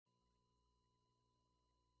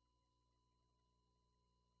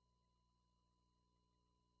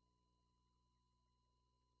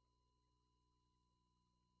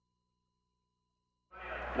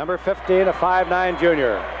number 15, a 5'9"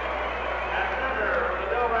 junior.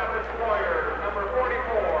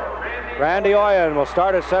 Randy Oyen will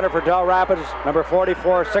start at center for Dell Rapids, number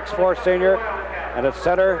 44, 6'4" senior. And at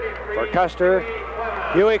center for Custer,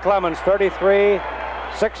 Huey Clemens, 33,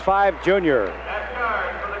 6'5" junior.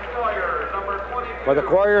 For the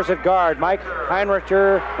Quarriers at guard, Mike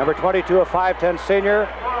Heinricher, number 22, a 5'10" senior.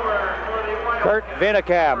 Kurt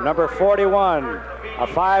Vienekam, number 41, a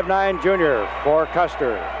 5'9" junior for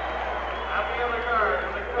Custer.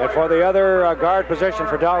 And for the other guard position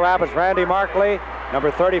for Dell Rapids, Randy Markley,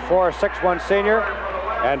 number 34, 6'1" senior.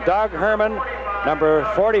 And Doug Herman, number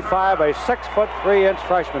 45, a 6'3"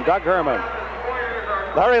 freshman. Doug Herman.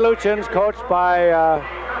 Larry Luchins, coached by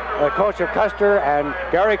the coach of Custer, and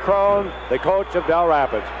Gary Crone, the coach of Dell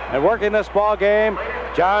Rapids. And working this ball game,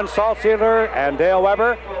 John Saltsealer and Dale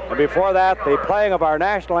Weber. And before that, the playing of our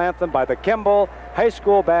national anthem by the Kimball High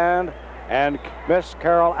School Band and Miss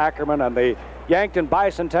Carol Ackerman. And the Yankton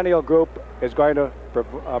Bicentennial Group is going to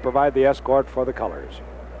provide the escort for the colors.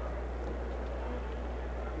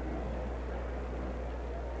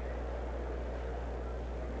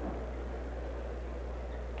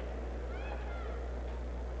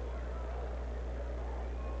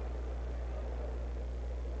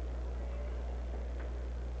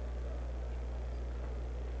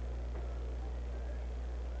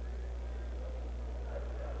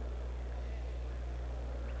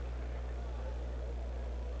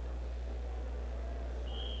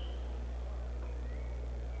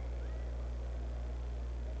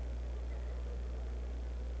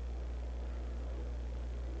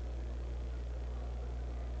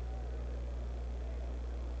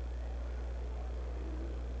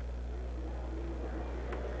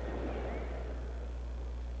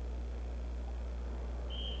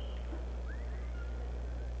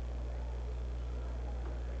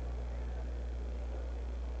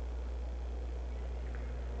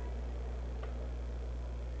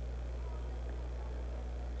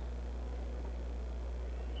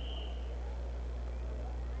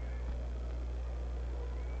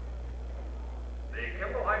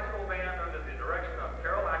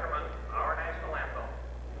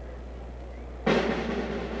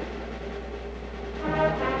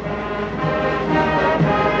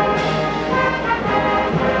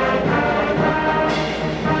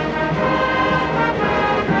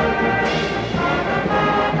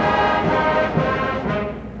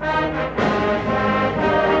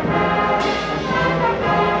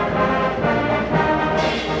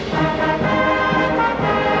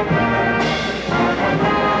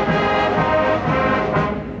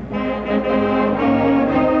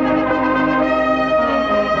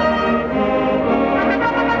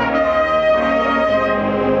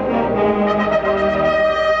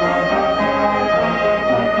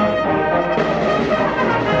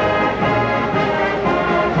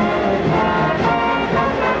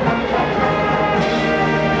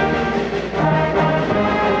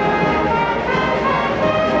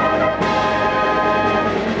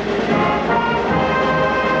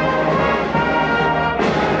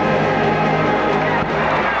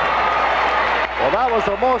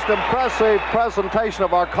 Most impressive presentation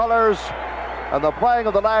of our colors and the playing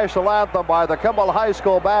of the national anthem by the Kimball High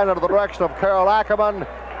School Band under the direction of Carol Ackerman,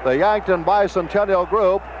 the Yankton Bicentennial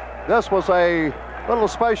Group. This was a little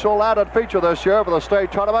special added feature this year for the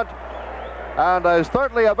state tournament, and is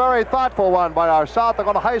certainly a very thoughtful one by our South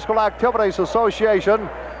Dakota High School Activities Association,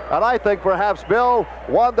 and I think perhaps, Bill,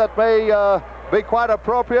 one that may be quite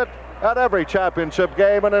appropriate at every championship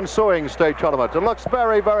game and ensuing state tournament. It looks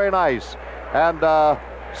very, very nice, and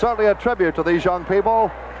certainly a tribute to these young people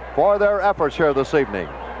for their efforts here this evening.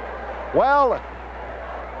 Well,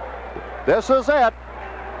 this is it.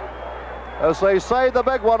 As they say, the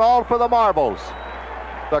big one, all for the marbles.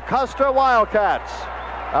 The Custer Wildcats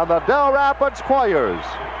and the Dell Rapids Quarriers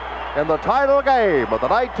in the title game of the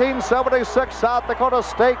 1976 South Dakota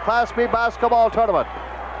State Class B basketball tournament.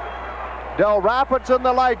 Dell Rapids in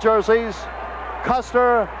the light jerseys,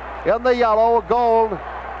 Custer in the yellow, gold.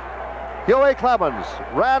 Huey Clemens,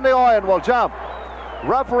 Randy Oyen will jump.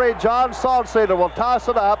 Referee John Saltsealer will toss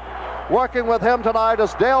it up. Working with him tonight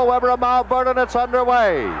is Dale Weber of Mount Vernon. It's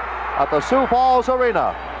underway at the Sioux Falls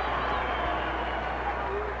Arena.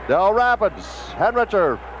 Dell Rapids,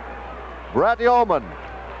 Henricher, Brett Yeoman.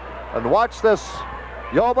 And watch this.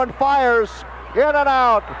 Yeoman fires in and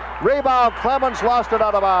out. Rebound, Clemens lost it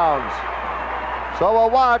out of bounds. So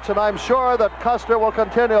we'll watch, and I'm sure that Custer will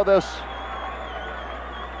continue this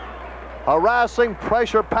harassing,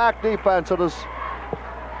 pressure-packed defense that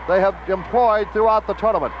they have employed throughout the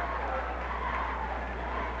tournament.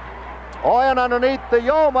 Oyen underneath the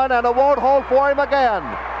Yeoman, and it won't hold for him again.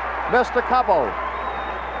 Missed a couple.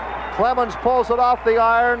 Clemens pulls it off the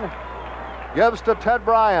iron, gives to Ted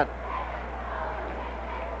Bryant.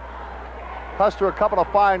 Custer a couple of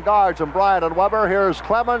fine guards, and Bryant and Weber. Here's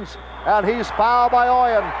Clemens, and he's fouled by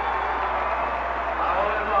Oyen.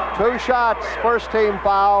 2 shots, first team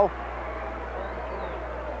foul.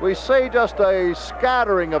 We see just a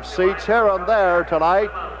scattering of seats here and there tonight.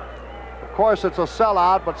 Of course, it's a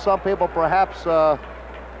sellout, but some people perhaps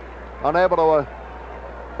unable to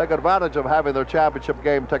take advantage of having their championship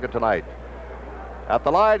game ticket tonight. At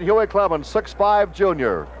the line, Huey Clemens, 6'5"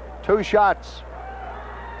 junior. 2 shots.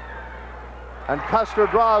 And Custer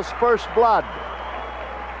draws first blood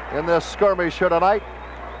in this skirmish here tonight.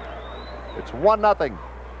 It's 1-0.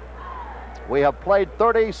 We have played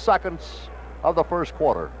 30 seconds of the first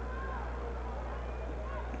quarter.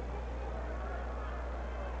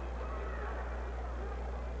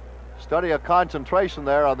 Study of concentration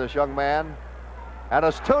there on this young man. And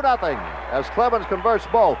it's 2-0 as Clemens converts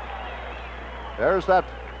both. There's that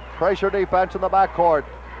pressure defense in the backcourt.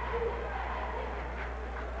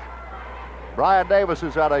 Brian Davis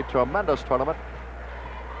has had a tremendous tournament.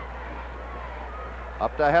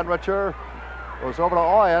 Up to Henricher. Goes over to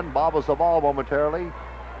Oyen. Bobbles the ball momentarily.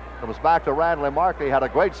 Comes back to Randley Markley. Had a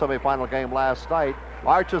great semifinal game last night.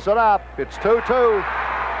 Arches it up. It's 2-2.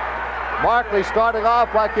 Markley starting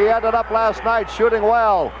off like he ended up last night, shooting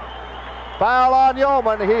well. Foul on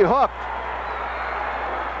Yeoman. He hooked.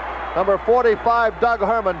 Number 45, Doug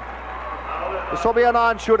Herman. This will be a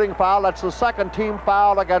non-shooting foul. That's the second team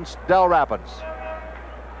foul against Dell Rapids.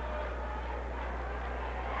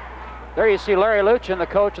 There you see Larry Luchin, the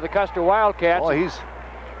coach of the Custer Wildcats.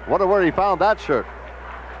 Oh, wonder where he found that shirt.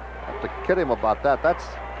 I have to kid him about that.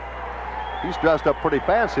 He's dressed up pretty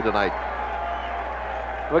fancy tonight.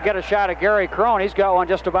 We'll get a shot of Gary Crone. He's got one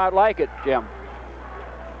just about like it, Jim.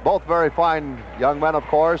 Both very fine young men, of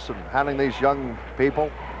course, and handling these young people.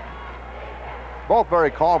 Both very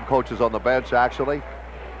calm coaches on the bench, actually.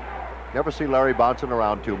 Never see Larry bouncing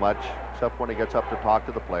around too much, except when he gets up to talk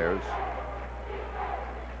to the players.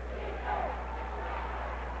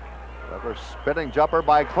 Another spinning jumper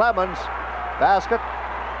by Clemens. Basket.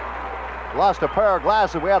 Lost a pair of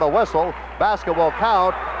glasses. We had a whistle. Basket will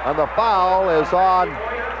count, and the foul is on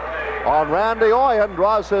Randy Oyen.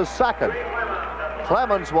 Draws his second.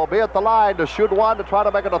 Clemens will be at the line to shoot one to try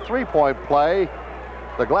to make it a three-point play.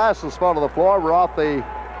 The glasses fell to the floor. We're off the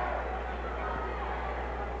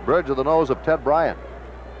bridge of the nose of Ted Bryant.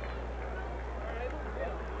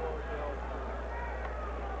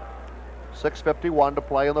 .6:51 to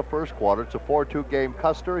play in the first quarter. It's a 4-2 game.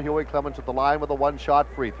 Custer, Huey Clemens at the line with a one-shot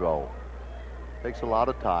free throw. Takes a lot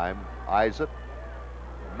of time. Eyes it.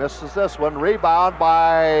 Misses this one. Rebound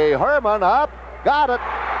by Herman. Up. Got it.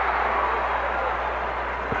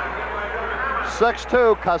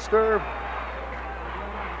 6-2 Custer.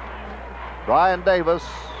 Brian Davis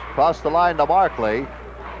crossed the line to Markley.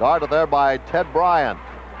 Guarded there by Ted Bryant.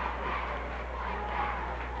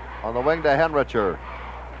 On the wing to Henricher.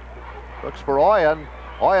 Looks for Oyen.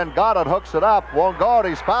 Oyen got it, hooks it up. Won't go, and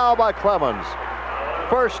he's fouled by Clemens.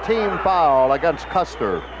 First team foul against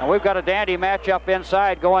Custer. And we've got a dandy matchup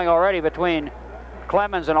inside going already between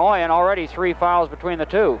Clemens and Oyen. Already 3 fouls between the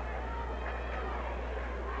two.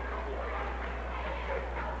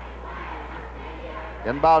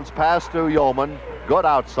 Inbounds pass to Yeoman. Good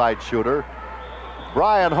outside shooter.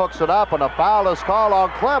 Bryan hooks it up, and a foul is called on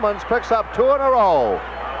Clemens. Picks up 2 in a row.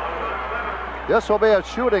 This will be a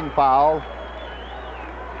shooting foul.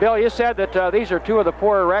 Bill, you said that these are 2 of the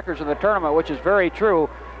poorer records in the tournament, which is very true.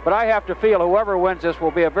 But I have to feel whoever wins this will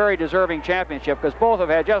be a very deserving championship, because both have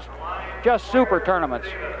had just super tournaments.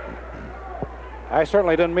 I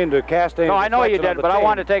certainly didn't mean to cast any. No, I know you did, but I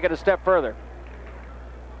wanted to take it a step further.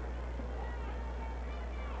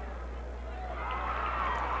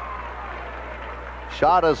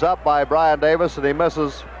 Shot is up by Brian Davis, and he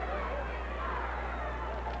misses.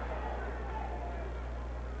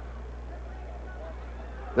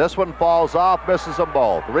 This one falls off, misses them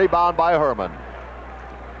both. Rebound by Herman.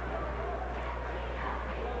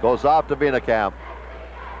 Goes off to Viennekamp.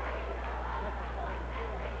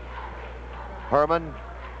 Herman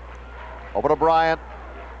over to Bryant.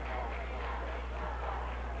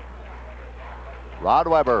 Rod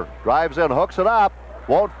Weber drives in, hooks it up,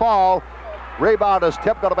 won't fall. Rebound is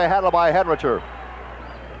tipped, going to be handled by Henricher.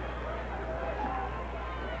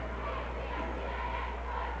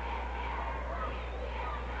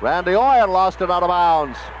 Randy Oyen lost it out of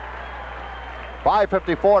bounds.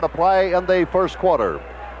 5:54 to play in the first quarter.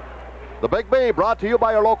 The Big B brought to you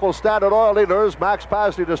by your local Standard Oil dealers, Max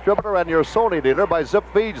Pasley distributor, and your Sony dealer, by Zip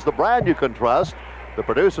Feeds, the brand you can trust, the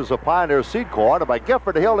producers of Pioneer Seed Corn, and by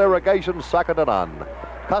Gifford Hill Irrigation, second to none.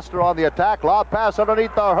 Custer on the attack, lob pass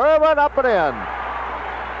underneath the Herman, up and in.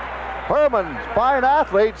 Herman, fine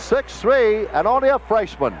athlete, 6'3", and only a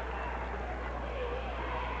freshman.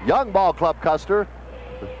 Young ball club Custer.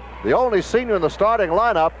 The only senior in the starting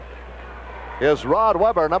lineup is Rod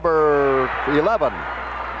Weber, number 11.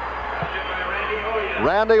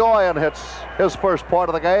 Randy Oyen hits his first point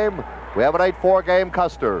of the game. We have an 8-4 game,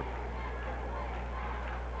 Custer.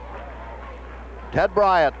 Ted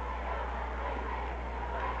Bryant.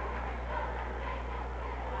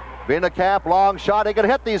 Camp, long shot. He can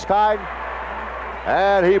hit these kind.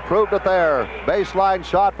 And he proved it there. Baseline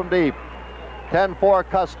shot from deep. 10-4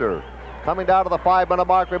 Custer. Coming down to the 5-minute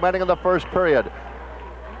mark remaining in the first period.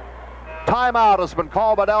 Timeout has been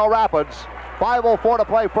called by Dell Rapids. 5:04 to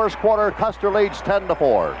play first quarter. Custer leads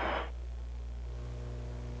 10-4.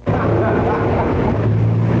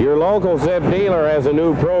 Your local Zip dealer has a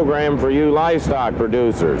new program for you livestock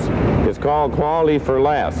producers. It's called Quality for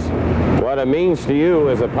Less. What it means to you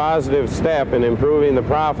is a positive step in improving the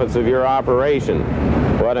profits of your operation.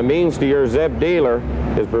 What it means to your Zip dealer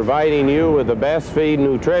is providing you with the best feed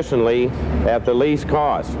nutritionally at the least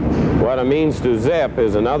cost. What it means to Zip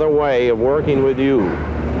is another way of working with you,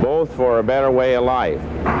 both for a better way of life,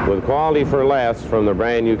 with Quality for Less from the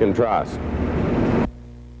brand you can trust.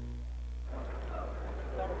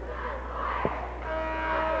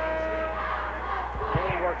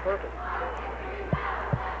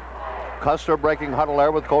 Custer breaking huddle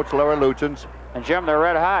there with Coach Larry Luchins. And Jim, they're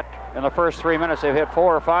red hot. In the first 3 minutes, they've hit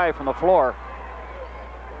 4 or 5 from the floor.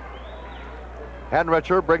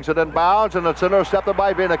 Henricher brings it in bounds, and it's intercepted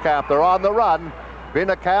by Camp. They're on the run.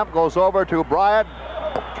 Camp goes over to Bryant.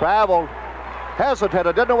 Traveled,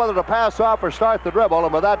 hesitated, didn't know whether to pass off or start the dribble,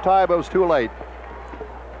 and by that time it was too late.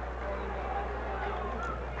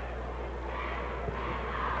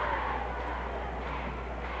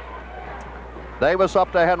 Davis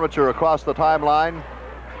up to Henricher across the timeline.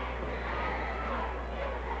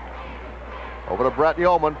 Over to Brett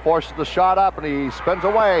Yeoman, forces the shot up, and he spins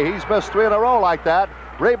away. He's missed 3 in a row like that.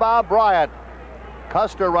 Rebound, Bryant.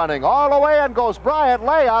 Custer running all the way, and goes Bryant.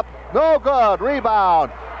 Layup, no good.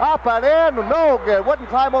 Rebound, up and in, no good. Wouldn't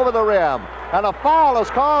climb over the rim. And a foul is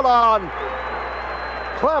called on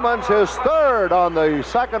Clemens, his third on the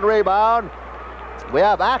second rebound. We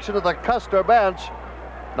have action at the Custer bench.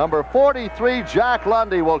 Number 43, Jack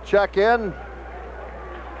Lundy, will check in,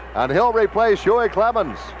 and he'll replace Huey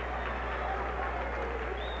Clemens.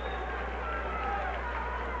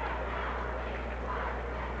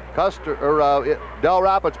 Dell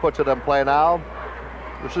Rapids puts it in play now.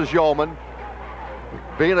 This is Yeoman.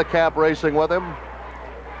 Camp racing with him.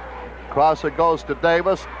 Cross it goes to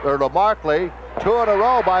Davis, or to Markley. 2 in a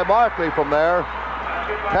row by Markley from there.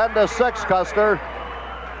 10-6 Custer.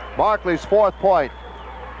 Markley's 4th point.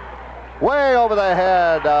 Way over the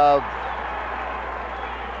head of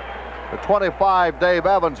the 25, Dave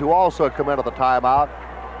Evans, who also committed the timeout.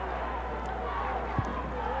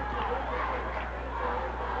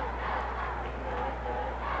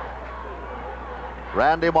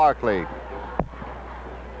 Randy Markley.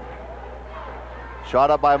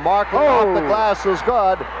 Shot up by Markley. Off the glass is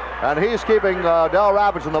good. And he's keeping Dell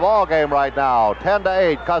Rapids in the ball game right now.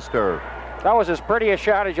 10-8 Custer. That was as pretty a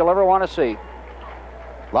shot as you'll ever want to see.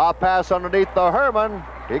 Lob pass underneath the Herman.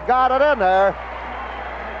 He got it in there.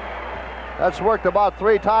 That's worked about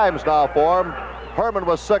 3 times now for him. Herman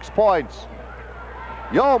with 6 points.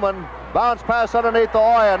 Yeoman, bounce pass underneath the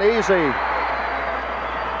Oyen, easy.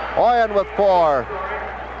 Oyen with 4.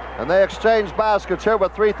 And they exchange baskets here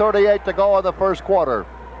with 3:38 to go in the first quarter.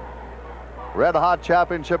 Red hot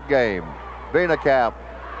championship game. Camp.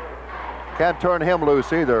 Can't turn him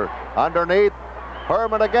loose either. Underneath,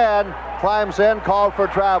 Herman again. Climbs in, called for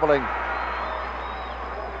traveling.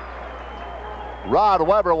 Rod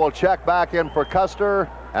Weber will check back in for Custer,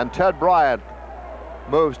 and Ted Bryant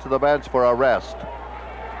moves to the bench for a rest.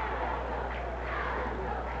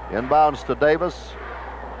 Inbounds to Davis.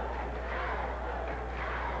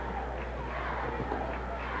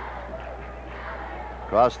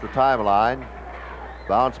 Across the timeline.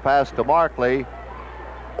 Bounce pass to Markley.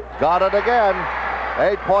 Got it again.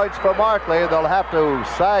 8 points for Markley. They'll have to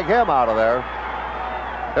sag him out of there.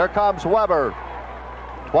 Here comes Weber.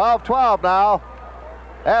 12-12 now.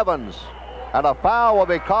 Evans. And a foul will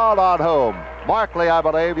be called on whom? Markley, I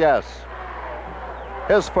believe, yes.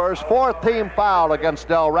 His first, 4th team foul against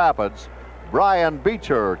Dell Rapids. Brian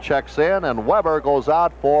Beecher checks in, and Weber goes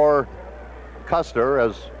out for Custer,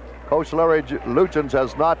 as Coach Larry Luchins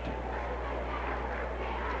has not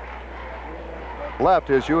left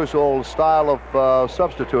his usual style of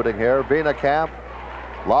substituting here. Camp.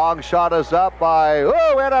 Long shot is up by,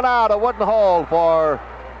 in and out, a wooden hole for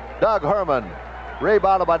Doug Herman.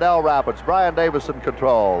 Rebounded by Dell Rapids. Brian Davis in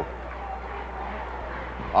control.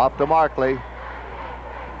 Off to Markley.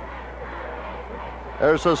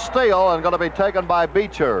 There's a steal and going to be taken by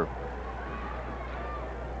Beecher.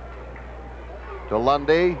 To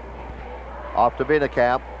Lundy. Off to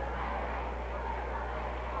Camp.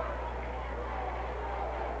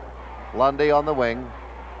 Lundy on the wing.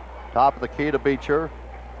 Top of the key to Beecher.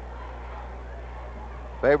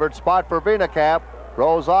 Favorite spot for Camp.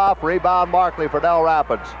 Throws off. Rebound Markley for Dell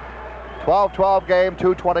Rapids. 12-12 game.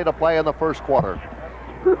 2:20 to play in the first quarter.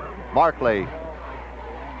 Markley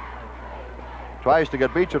tries to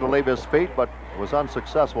get Beecher to leave his feet, but was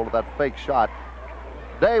unsuccessful with that fake shot.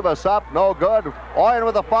 Davis up, no good. Oyen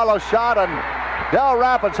with a follow shot, and Dell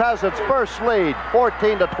Rapids has its first lead,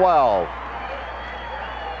 14-12.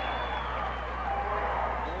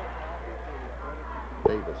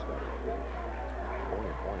 Davis.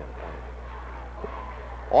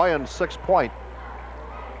 Oyen 6-point.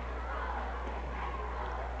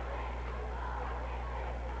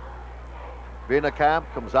 Camp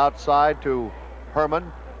comes outside to Herman.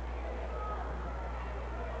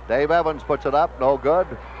 Dave Evans puts it up, no good.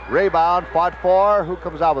 Rebound, fought for. Who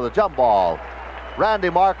comes out with a jump ball? Randy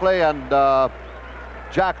Markley and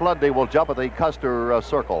Jack Lundy will jump at the Custer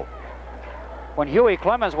circle. When Huey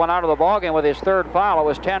Clemens went out of the ballgame with his third foul, it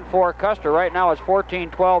was 10-4 Custer. Right now it's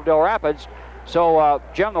 14-12 Dell Rapids. So,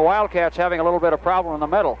 Jim, the Wildcats having a little bit of problem in the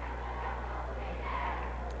middle.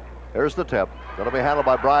 Here's the tip. Going to be handled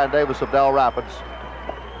by Brian Davis of Dell Rapids.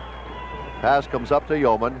 Pass comes up to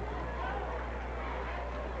Yeoman.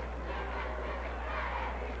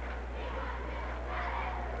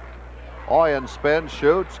 Oyen spins,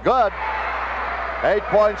 shoots, good. 8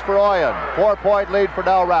 points for Oyen. 4-point lead for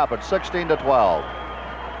Dell Rapids, 16-12.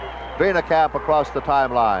 Camp across the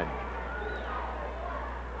timeline.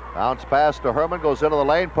 Bounce pass to Herman, goes into the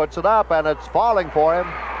lane, puts it up, and it's falling for him.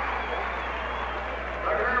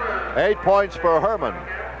 8 points for Herman.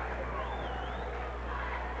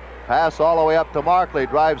 Pass all the way up to Markley,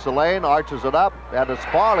 drives the lane, arches it up, and it's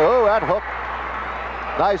falling. Ooh, that hook.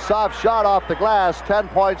 Nice soft shot off the glass. 10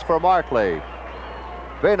 points for Markley.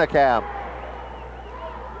 Camp.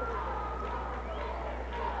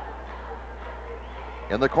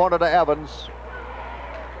 In the corner to Evans.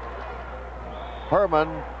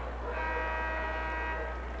 Herman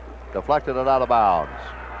deflected it out of bounds.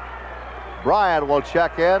 Bryan will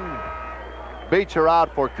check in. Beecher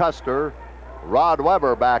out for Custer. Rod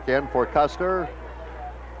Weber back in for Custer.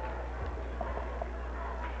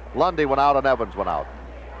 Lundy went out and Evans went out.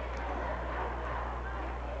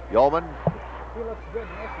 Yeoman.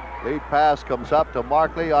 Lead pass comes up to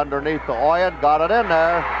Markley underneath to Oyen. Got it in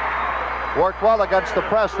there. Worked well against the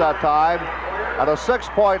press that time. And a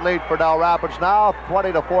 6-point lead for Dell Rapids now,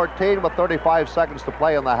 20-14 with 35 seconds to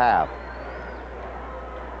play in the half.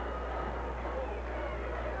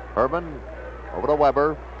 Herman over to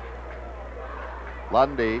Weber.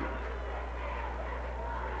 Lundy.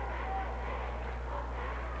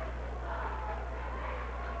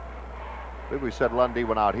 I believe we said Lundy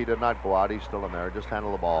went out. He did not go out. He's still in there. Just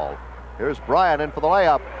handle the ball. Here's Bryan in for the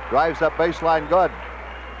layup. Drives up baseline good.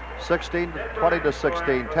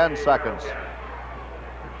 20-16, 10 seconds.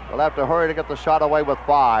 They'll have to hurry to get the shot away with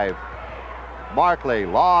 5. Markley,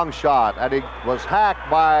 long shot, and he was hacked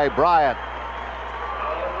by Bryant.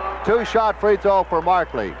 2-shot free throw for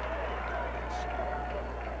Markley.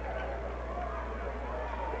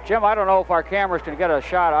 Jim, I don't know if our cameras can get a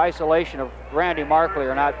shot of isolation of Randy Markley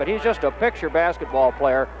or not, but he's just a picture basketball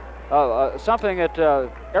player. Something that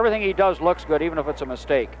everything he does looks good, even if it's a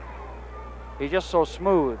mistake. He's just so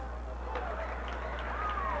smooth.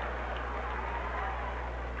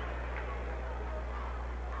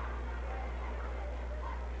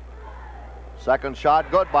 Second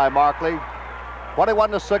shot good by Markley.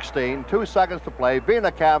 21-16, 2 seconds to play.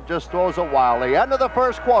 Camp just throws it wildly. End of the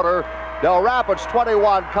first quarter. Dell Rapids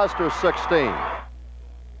 21, Custer 16.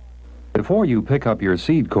 Before you pick up your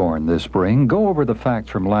seed corn this spring, go over the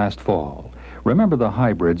facts from last fall. Remember the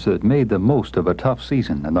hybrids that made the most of a tough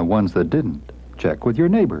season and the ones that didn't. Check with your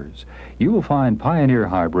neighbors. You will find Pioneer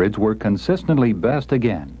hybrids were consistently best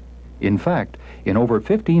again. In fact, in over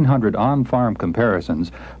 1,500 on-farm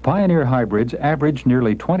comparisons, Pioneer hybrids averaged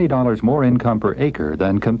nearly $20 more income per acre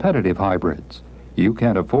than competitive hybrids. You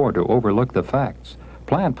can't afford to overlook the facts.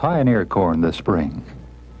 Plant Pioneer corn this spring.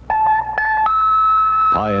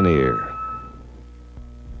 Pioneer.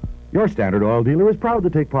 Your Standard Oil dealer is proud to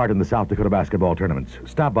take part in the South Dakota basketball tournaments.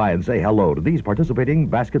 Stop by and say hello to these participating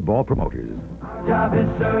basketball promoters. Our job is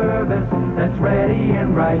service that's ready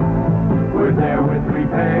and right. We're there with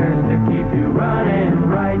repairs to keep you running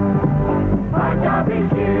right. Our job is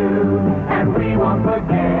you, and we won't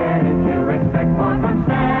forget it. You expect more from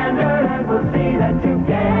Standard, and we'll see that you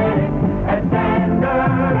get it at Standard.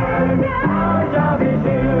 Our job is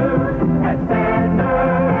you at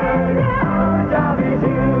Standard. Our job is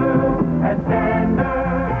you at Standard.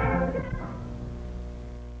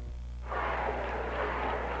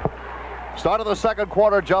 Start of the second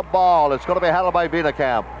quarter, jump ball. It's going to be handled by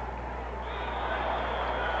Viennekamp.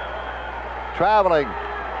 Traveling.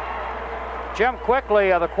 Jim, quickly,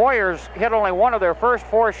 the Quarriers hit only one of their first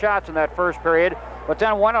 4 shots in that first period, but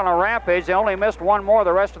then went on a rampage. They only missed one more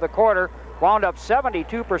the rest of the quarter. Wound up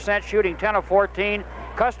 72% shooting, 10 of 14.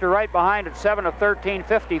 Custer right behind at 7 of 13,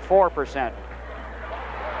 54%.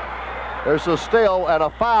 There's a steal and a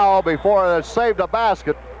foul before it saved a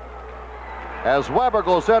basket. As Weber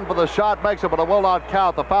goes in for the shot, makes it, but it will not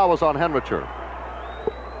count. The foul was on Henricher.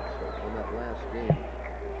 In that last game,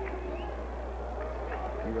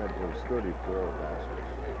 you had those 34 baskets.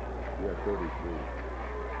 You had 33.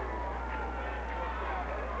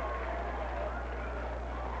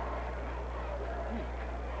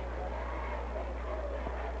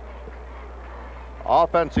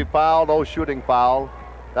 Offensive foul, no shooting foul.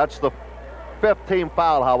 That's the 5th team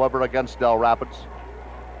foul, however, against Dell Rapids.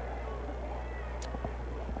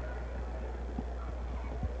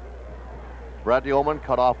 Brett Yeoman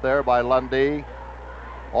cut off there by Lundy.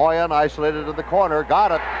 Oyen isolated in the corner,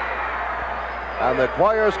 got it. And the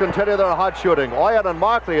Quarriers continue their hot shooting. Oyen and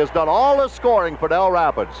Markley has done all the scoring for Dell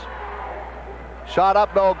Rapids. Shot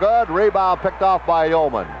up, no good. Rebound picked off by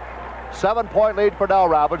Yeoman. 7-point lead for Dell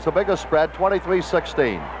Rapids, the biggest spread,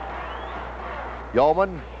 23-16.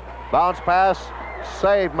 Yeoman, bounce pass,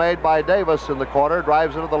 save made by Davis in the corner,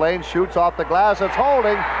 drives into the lane, shoots off the glass, it's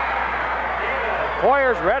holding.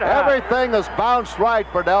 Quarriers red hot. Everything is bounced right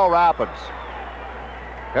for Dell Rapids.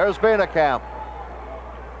 Here's Viennekamp.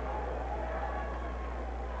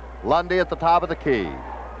 Lundy at the top of the key.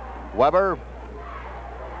 Weber.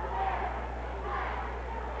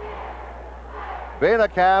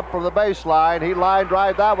 Viennekamp from the baseline. He line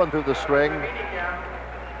drive that one through the string.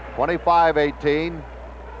 25-18.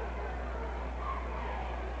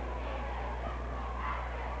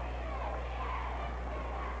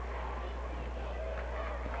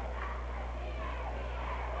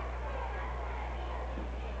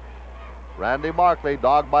 Randy Markley,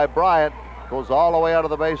 dogged by Bryant, goes all the way out of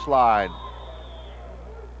the baseline.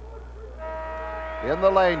 In the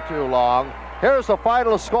lane too long. Here's the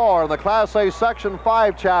final score in the Class A Section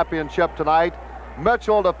 5 championship tonight.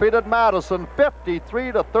 Mitchell defeated Madison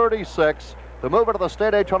 53-36 to move into the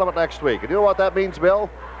State A tournament next week. And you know what that means, Bill?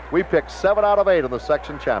 We picked 7 out of 8 in the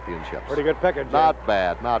section championships. Pretty good picking, Jim. Not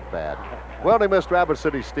bad, not bad. We only missed Rapid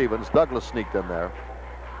City Stevens. Douglas sneaked in there.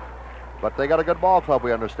 But they got a good ball club,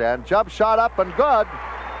 we understand. Jump shot up and good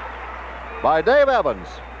by Dave Evans.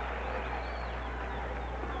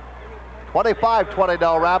 25-20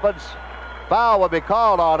 Dell Rapids. Foul will be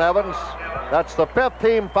called on Evans. That's the 5th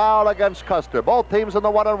team foul against Custer. Both teams in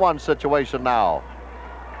the 1-on-1 situation now.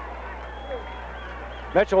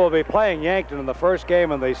 Mitchell will be playing Yankton in the first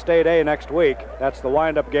game in the State A next week. That's the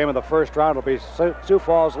wind-up game of the first round. It'll be Sioux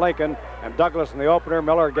Falls, Lincoln, and Douglas in the opener.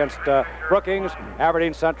 Miller against Brookings.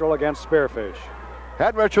 Aberdeen Central against Spearfish.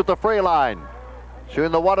 Henrich with the free line.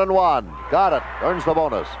 Shooting the 1-on-1. Got it. Earns the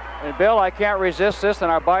bonus. And Bill, I can't resist this in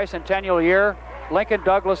our bicentennial year.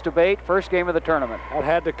 Lincoln-Douglas debate, first game of the tournament. That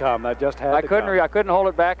had to come. That just had to come. I couldn't hold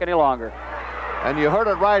it back any longer. And you heard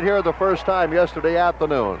it right here the first time yesterday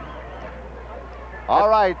afternoon. All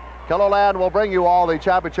right, Kelloland will bring you all the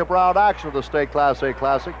championship round action of the State Class A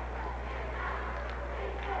Classic.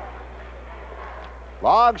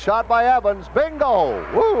 Long shot by Evans. Bingo!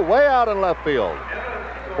 Woo, way out in left field.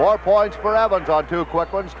 4 points for Evans on 2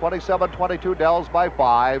 quick ones. 27-22 Dells by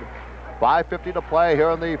 5. 5:50 to play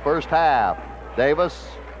here in the first half. Davis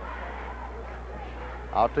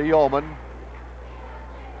out to Yeoman.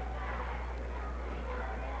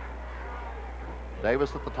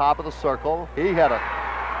 Davis at the top of the circle. He hit it.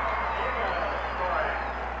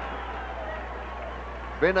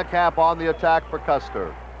 Viennekamp on the attack for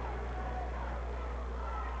Custer.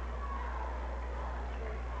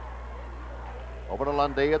 Over to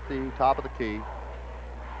Lundy at the top of the key.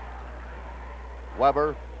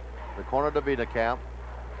 Weber, the corner to Viennekamp.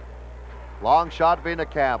 Long shot,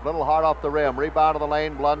 Viennekamp. Little hard off the rim. Rebound to the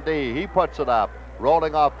lane, Lundy. He puts it up.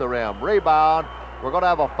 Rolling off the rim. Rebound. We're going to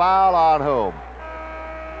have a foul on whom?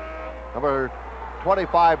 Number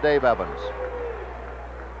 25, Dave Evans.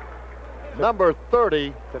 Number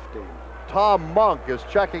 30, 15. Tom Monk is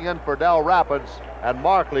checking in for Dell Rapids, and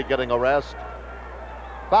Markley getting a rest.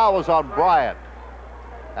 Foul was on Bryant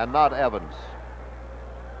and not Evans.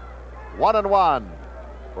 1-1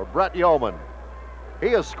 for Brett Yeoman. He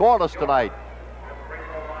is scoreless tonight.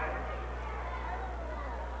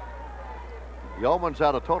 Yeoman's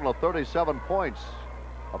had a total of 37 points.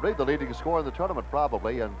 I believe the leading scorer in the tournament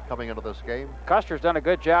probably, and coming into this game. Custer's done a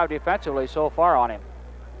good job defensively so far on him.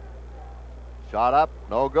 Shot up,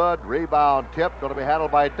 no good. Rebound tip, going to be handled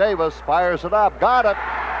by Davis. Fires it up, got it.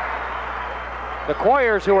 The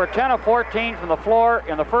Quarriers, who were 10 of 14 from the floor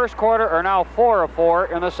in the first quarter, are now 4 of 4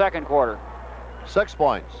 in the second quarter. 6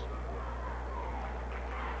 points.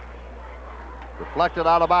 Deflected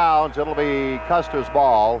out of bounds. It'll be Custer's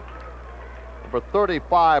ball. Number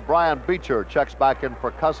 35, Brian Beecher, checks back in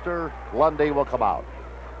for Custer. Lundy will come out.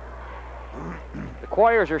 The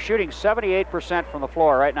Quarriers are shooting 78% from the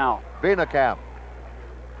floor right now. Veenekamp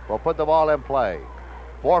will put the ball in play.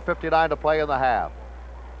 4:59 to play in the half.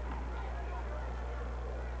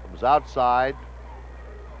 Comes outside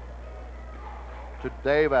to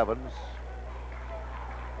Dave Evans.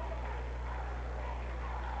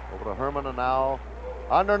 Over to Herman, and now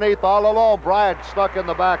underneath all alone. Bryant snuck in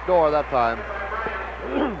the back door that time.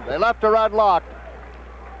 They left her unlocked.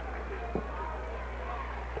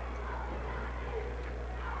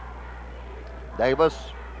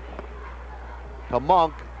 Davis to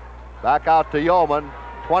Monk. Back out to Yeoman.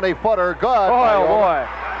 20-footer, good. Oh, boy.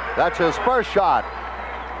 That's his first shot.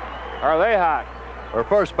 Are they hot? Or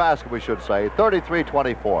first basket, we should say.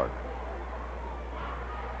 33-24.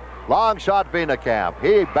 Long shot, Veenekamp.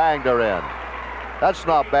 He banged her in. That's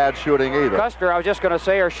not bad shooting either. Custer, I was just going to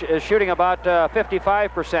say, is shooting about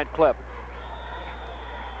 55% clip.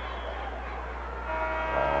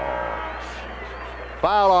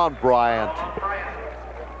 Foul on Bryant.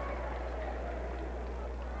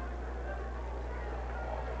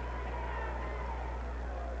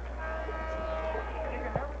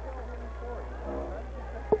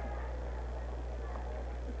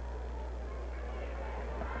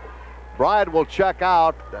 Bryant will check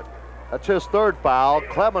out. That's his third foul.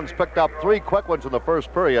 Clemens picked up 3 quick ones in the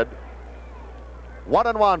first period.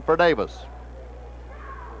 1-1 for Davis.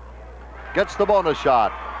 Gets the bonus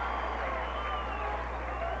shot.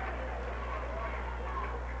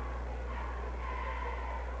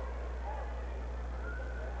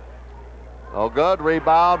 No good.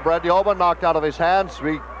 Rebound. Brett Yeoman knocked out of his hands.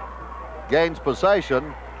 Regains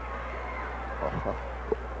possession.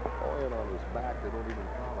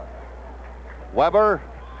 Weber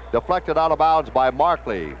deflected out of bounds by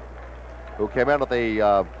Markley, who came in at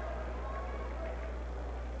the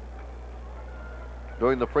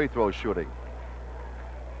doing the free throw shooting.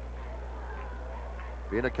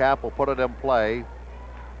 Veenekamp will put it in play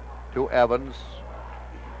to Evans.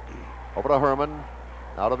 Over to Herman.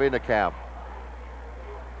 Now to Veenekamp.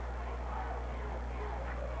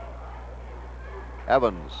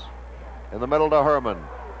 Evans in the middle to Herman.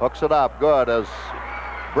 Hooks it up. Good, as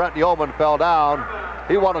Brett Yeoman fell down.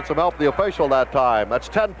 He wanted some help, the official, that time. That's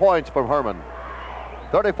 10 points from Herman.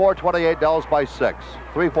 34-28, Dells by 6.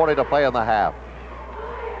 3:40 to play in the half.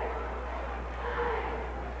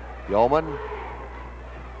 Yeoman,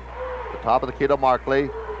 the top of the key to Markley.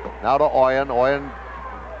 Now to Oyen. Oyen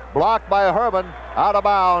blocked by Herman. Out of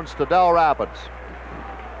bounds to Dell Rapids.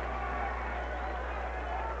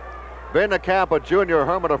 Veenekamp, a junior,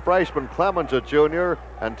 Herman, a freshman, Clemens, a junior,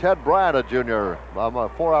 and Ted Bryant, a junior.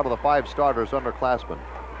 4 out of the 5 starters, underclassmen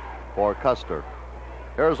for Custer.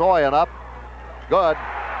 Here's Oyen up. Good.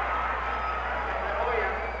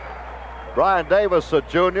 Brian Davis, a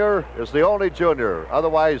junior, is the only junior.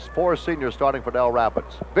 Otherwise, 4 seniors starting for Dell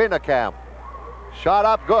Rapids. Veenekamp. Shot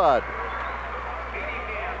up, good.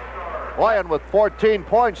 Oyen with 14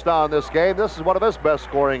 points now in this game. This is one of his best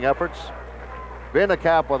scoring efforts.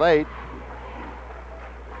 Veenekamp with 8.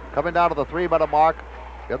 Coming down to the 3-minute mark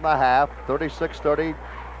in the half. 36-30.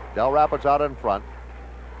 Dell Rapids out in front.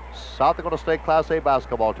 South Dakota State Class A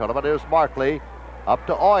basketball tournament. Here's Markley. Up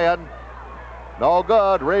to Oyen. No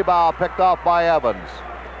good. Rebound picked off by Evans.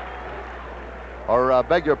 Or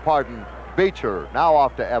beg your pardon, Beecher. Now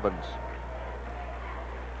off to Evans.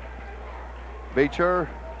 Beecher.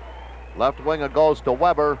 Left wing, it goes to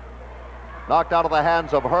Weber. Knocked out of the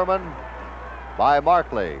hands of Herman by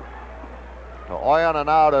Markley. To Oyen, and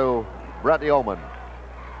now to Brett Yeoman.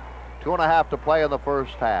 2.5 to play in the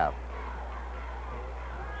first half.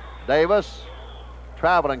 Davis.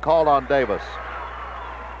 Traveling called on Davis.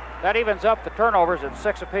 That evens up the turnovers at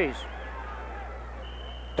 6 apiece.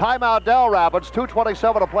 Timeout Dell Rapids,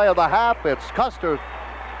 2:27 to play in the half. It's Custer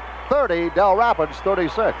 30, Dell Rapids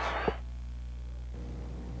 36.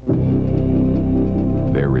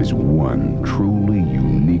 There is one truly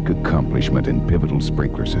unique accomplishment in Pivotal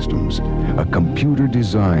Sprinkler Systems. A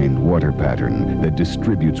computer-designed water pattern that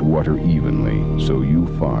distributes water evenly so you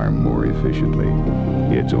farm more efficiently.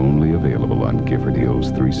 It's only available on Gifford Hills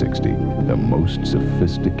 360, the most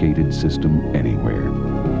sophisticated system anywhere.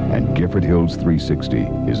 And Gifford Hills 360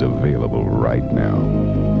 is available right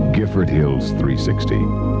now. Gifford Hills 360.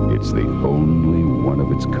 It's the only one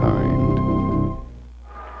of its kind.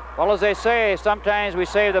 Well, as they say, sometimes we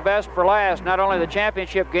save the best for last. Not only the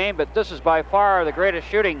championship game, but this is by far the greatest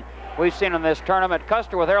shooting we've seen in this tournament.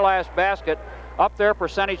 Custer with their last basket up their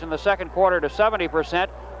percentage in the second quarter to 70%.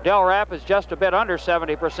 Dell Rapids just a bit under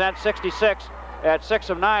 70%, 66 at 6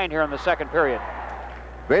 of 9 here in the second period.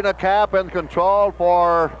 Veenekamp in control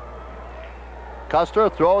for Custer,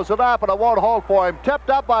 throws it up and it won't hold for him. Tipped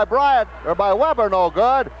up by Weber, no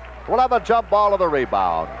good. We'll have a jump ball of the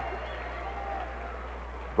rebound.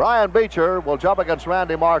 Brian Beecher will jump against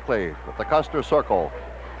Randy Markley at the Custer circle.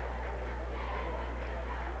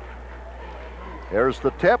 Here's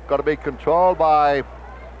the tip, going to be controlled by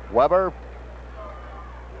Weber.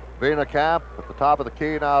 Veenekamp at the top of the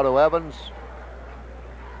key now to Evans.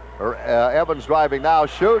 Evans driving now,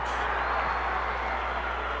 shoots.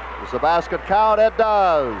 Does the basket count? It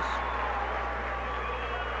does.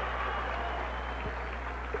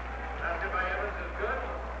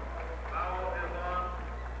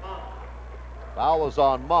 Foul is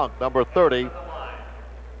on Monk, number 30.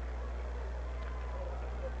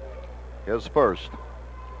 His first.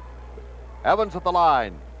 Evans at the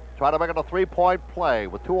line. Trying to make it a three-point play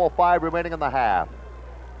with 2:05 remaining in the half.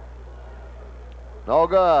 No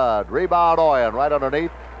good. Rebound Oyen right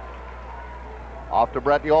underneath. Off to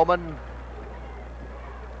Brett Yeoman.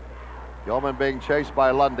 Yeoman being chased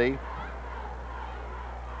by Lundy.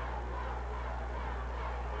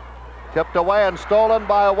 Tipped away and stolen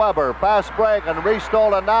by Weber. Fast break and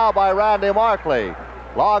restolen now by Randy Markley.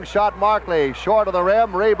 Long shot Markley, short of the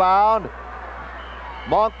rim, rebound.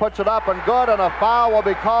 Monk puts it up and good, and a foul will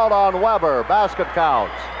be called on Weber. Basket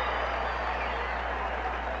counts.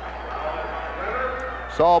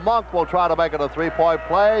 So Monk will try to make it a three-point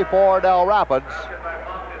play for Dell Rapids.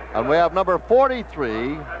 And we have number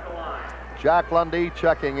 43, Jack Lundy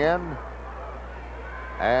checking in,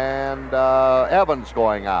 and Evans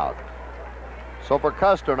going out. So for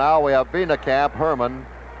Custer now, we have Veenekamp, Herman,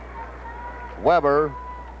 Weber,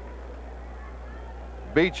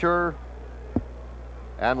 Beecher,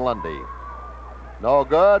 and Lundy. No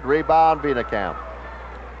good. Rebound, Veenekamp.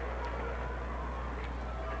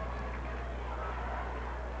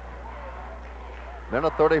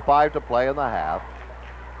 Minute 35 to play in the half.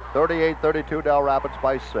 38-32, Dell Rapids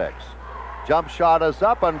by 6. Jump shot is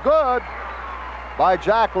up and good by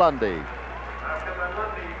Jack Lundy.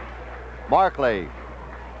 Markley.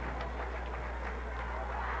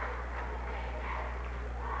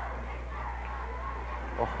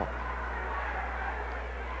 Oh.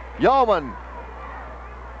 Yeoman.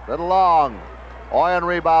 Little long. Oyen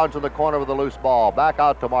rebounds in the corner with the loose ball. Back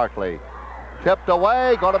out to Markley. Tipped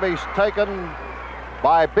away. Going to be taken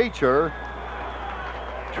by Beecher.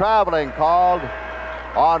 Traveling called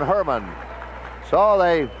on Herman. So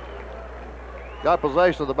they got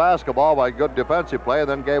possession of the basketball by good defensive play and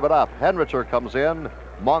then gave it up. Henricher comes in.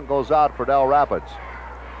 Monk goes out for Dell Rapids.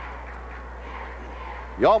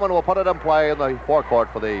 Yeoman will put it in play in the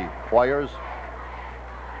forecourt for the Quarriers.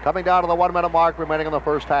 Coming down to the 1 minute mark remaining in the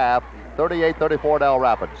first half. 38-34 Dell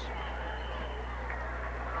Rapids.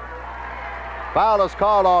 Foul is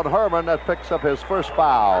called on Herman. That picks up his first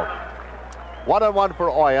foul. 1-1 for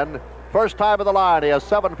Oyen. First time at the line. He has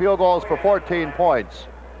 7 field goals for 14 points.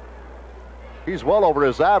 He's well over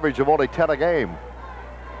his average of only 10 a game.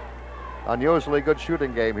 Unusually good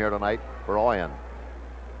shooting game here tonight for Oyen.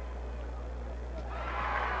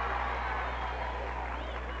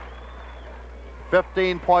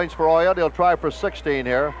 $15 points for Oyen. He'll try for 16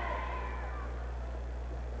 here.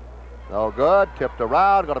 No good. Tipped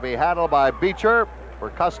around. Going to be handled by Beecher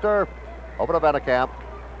for Custer. Over to Veenekamp.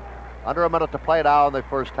 Under a minute to play now in the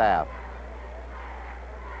first half.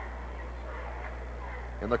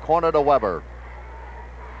 In the corner to Weber.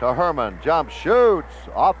 To Herman. Jump, shoots.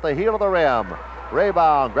 Off the heel of the rim.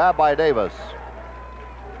 Rebound. Grabbed by Davis.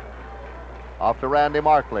 Off to Randy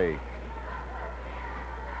Markley.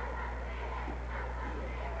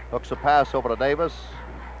 Hooks a pass over to Davis.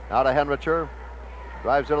 Now to Henricher.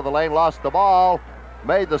 Drives into the lane. Lost the ball.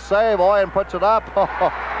 Made the save. Oyen puts it up.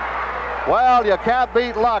 Well, you can't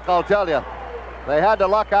beat luck, I'll tell you. They had to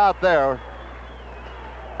luck out there.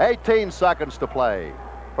 18 seconds to play.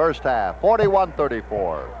 First half,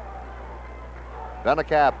 41-34.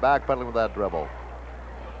 Benecap backpedaling with that dribble.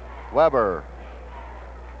 Weber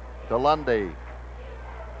to Lundy.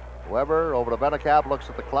 Weber over to Benecap, looks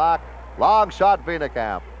at the clock. Long shot,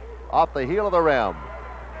 Venecamp. Off the heel of the rim.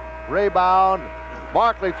 Rebound.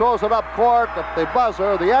 Markley throws it up court at the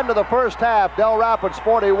buzzer. The end of the first half. Dell Rapids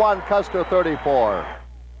 41, Custer 34.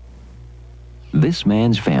 This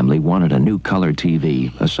man's family wanted a new color TV,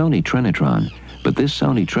 a Sony Trinitron. But this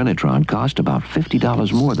Sony Trinitron cost about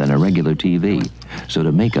 $50 more than a regular TV. So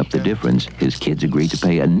to make up the difference, his kids agreed to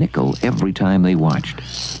pay a nickel every time they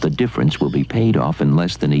watched. The difference will be paid off in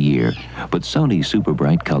less than a year. But Sony's super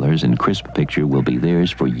bright colors and crisp picture will be theirs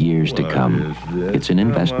for years to come. It's an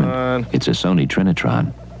investment. It's a Sony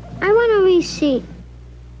Trinitron. I want a receipt.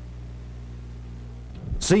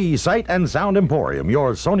 See Sight and Sound Emporium,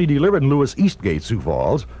 your Sony dealer in Lewis Eastgate, Sioux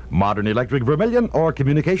Falls, Modern Electric Vermilion, or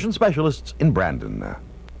communication specialists in Brandon.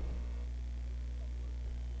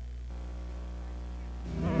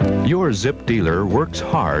 Your Zip dealer works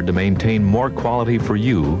hard to maintain more quality for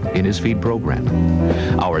you in his feed program.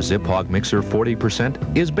 Our Zip Hog Mixer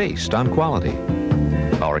 40% is based on quality.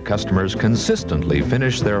 Our customers consistently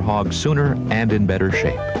finish their hogs sooner and in better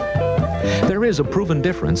shape. There is a proven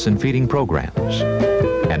difference in feeding programs,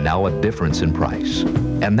 and now a difference in price.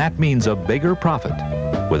 And that means a bigger profit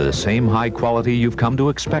with the same high quality you've come to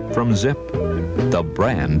expect from Zip, the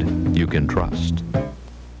brand you can trust.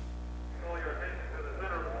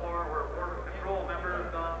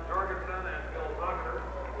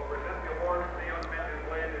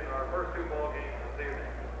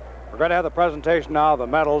 We're going to have the presentation now of the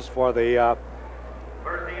medals for the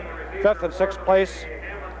 5th and 6th place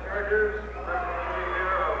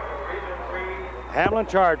Hamlin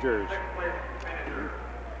Chargers.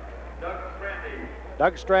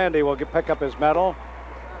 Doug Strandy will pick up his medal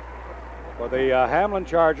for the Hamlin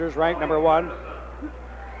Chargers, ranked number 1.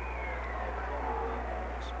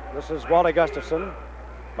 This is Wally Gustafson.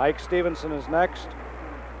 Mike Stevenson is next.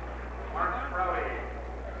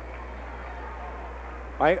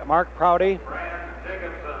 Mark Prouty.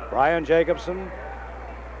 Brian Jacobson.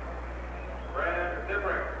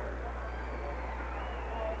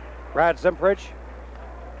 Brad Zimprich.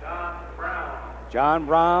 John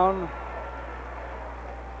Brown.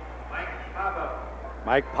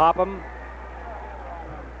 Mike Popham.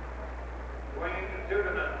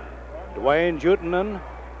 Dwayne Jutenen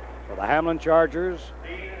for the Hamlin Chargers.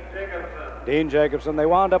 Dean Jacobson. They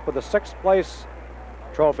wound up with the 6th place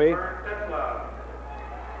trophy.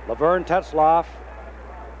 Laverne Tetzloff.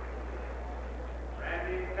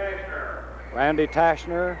 Randy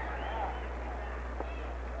Tashner.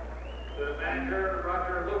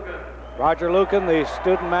 Roger Lucan, the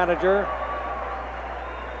student manager.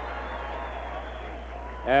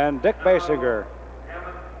 And Dick Basinger.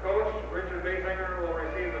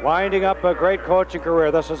 Winding up a great coaching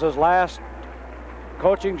career. This is his last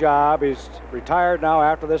coaching job. He's retired now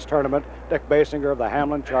after this tournament. Dick Basinger of the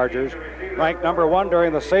Hamlin Chargers, ranked number 1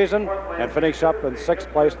 during the season and finished up in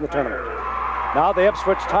 6th place in the tournament. Now the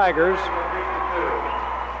Ipswich Tigers.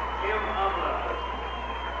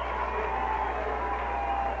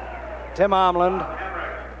 Tim Omland,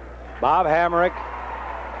 Bob Hamrick,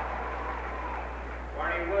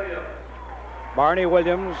 Barney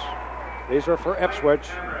Williams. These are for Ipswich.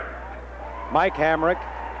 Mike Hamrick,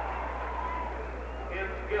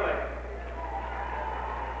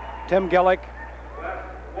 Tim Gillick,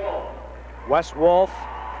 Wes Wolf,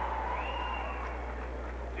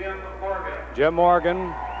 Jim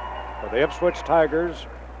Morgan for the Ipswich Tigers,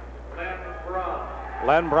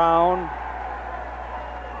 Len Brown,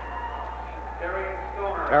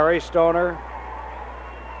 Terry Stoner,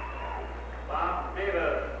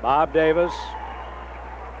 Bob Davis,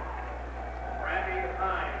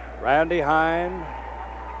 Randy Hine,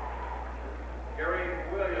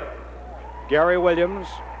 Gary Williams,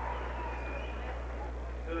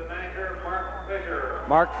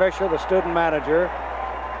 Mark Fisher, the student manager.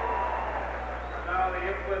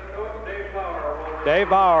 Dave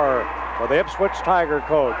Bauer for the Ipswich Tiger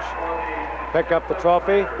coach. Pick up the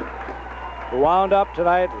trophy. We wound up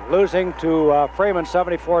tonight losing to Freeman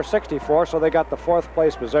 74-64, so they got the 4th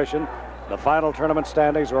place position. The final tournament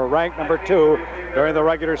standings were ranked number 2 during the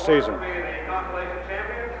regular season.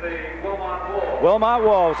 Wilmot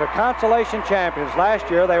Wolves, the Consolation Champions. Last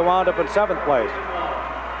year they wound up in 7th place.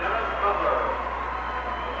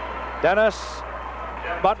 Dennis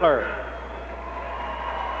Butler.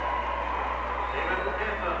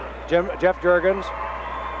 Jeff Jurgens.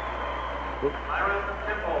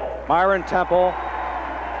 Myron Temple.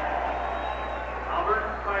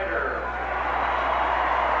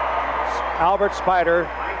 Albert Spider.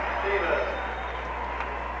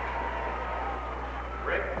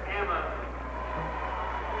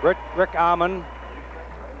 Rick Ammon.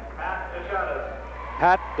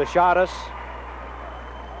 Pat Deschadas.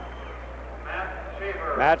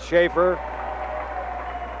 Matt Schaefer.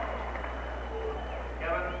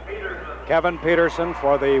 Kevin Peterson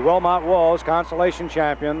for the Wilmot Wolves, consolation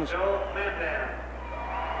champions.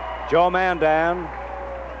 Joe Mandan.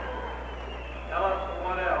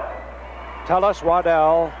 Tellis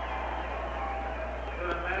Waddell.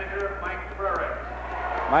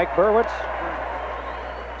 Mike Berwitz,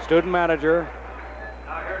 student manager.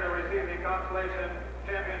 Now here to receive the Consolation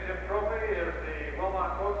Championship trophy is the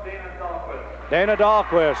Wilmot coach, Dana Dahlquist. Dana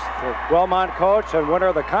Dahlquist, the Wilmot coach and winner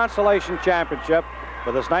of the Consolation Championship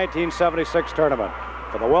for this 1976 tournament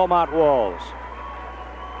for the Wilmot Wolves.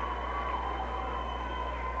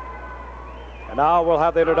 And now we'll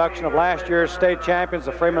have the introduction of last year's state champions,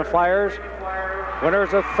 the Freeman Flyers,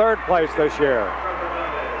 winners of third place this year.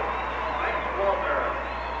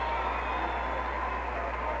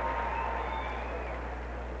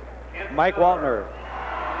 Mike Waltner,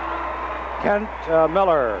 Kent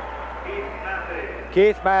Miller,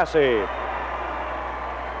 Keith Massey,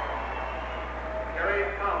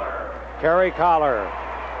 Kerry Collar,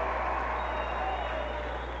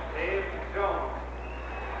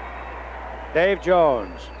 Dave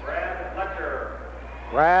Jones,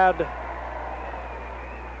 Brad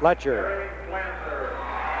Letcher,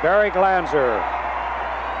 Barry Glanzer,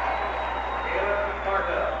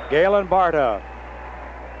 Galen Barta,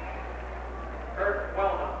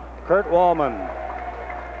 Kurt Wallman,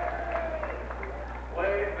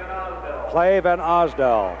 Clay Van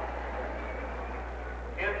Osdell.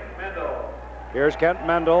 Here's Kent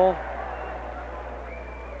Mendel.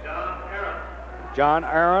 John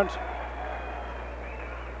Arendt.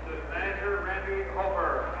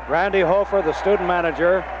 Randy Hofer, the student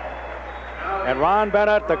manager. And Ron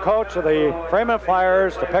Bennett, the coach of the Freeman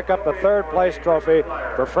Flyers, to pick up the third place trophy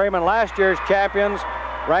for Freeman, last year's champions,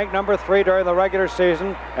 ranked number 3 during the regular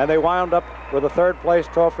season, and they wound up with a third place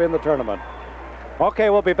trophy in the tournament. Okay,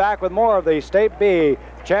 we'll be back with more of the State B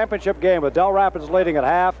championship game with Dell Rapids leading at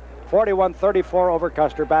half, 41-34 over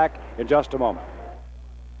Custer. Back in just a moment.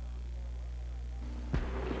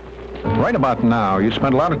 Right about now, you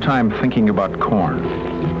spend a lot of time thinking about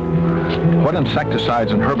corn. What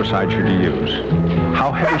insecticides and herbicides should you use?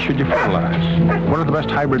 How heavy should you fertilize? What are the best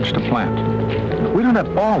hybrids to plant? We don't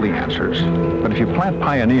have all the answers, but if you plant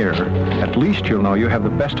Pioneer, at least you'll know you have the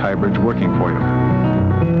best hybrids working for you.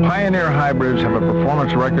 Pioneer hybrids have a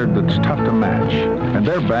performance record that's tough to match, and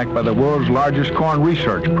they're backed by the world's largest corn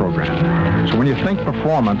research program. So when you think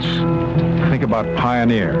performance, think about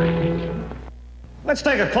Pioneer. Let's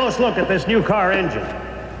take a close look at this new car engine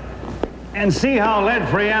and see how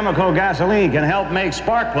lead-free Amoco gasoline can help make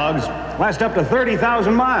spark plugs last up to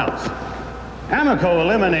 30,000 miles. Amoco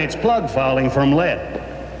eliminates plug fouling from lead,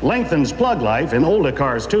 lengthens plug life in older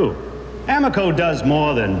cars too. Amoco does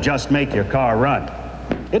more than just make your car run.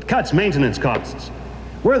 It cuts maintenance costs.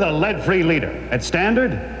 We're the lead-free leader. At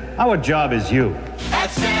Standard, our job is you. At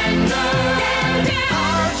Standard,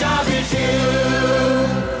 our job is you.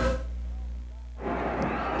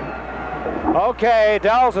 Okay,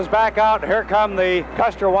 Dells is back out. Here come the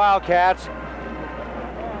Custer Wildcats.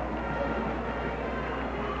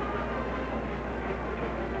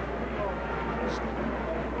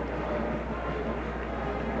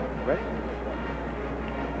 Ready?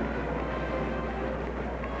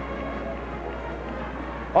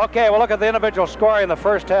 Okay, we'll look at the individual scoring in the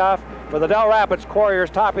first half. For the Dell Rapids Quarriers,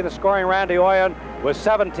 topping the scoring, Randy Oyen with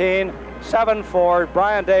 17, 7 for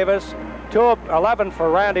Brian Davis, 11 for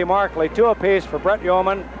Randy Markley, 2 apiece for Brett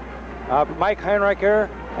Yeoman, Mike Heinricher,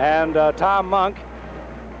 and Tom Monk.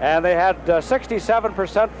 And they had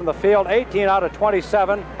 67% from the field, 18 out of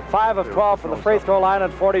 27, 5 of 12 from the free throw line,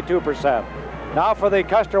 and 42%. Now for the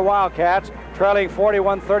Custer Wildcats, trailing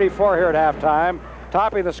 41-34 here at halftime.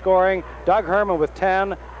 Topping the scoring, Doug Herman with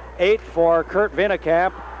 10, 8 for Kurt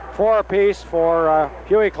Wienekamp, 4 apiece for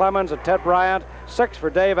Huey Clemens and Ted Bryant, 6 for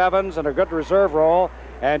Dave Evans and a good reserve role,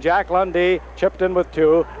 and Jack Lundy chipped in with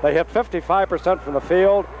 2. They hit 55% from the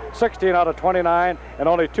field, 16 out of 29, and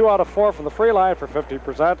only 2 out of 4 from the free line for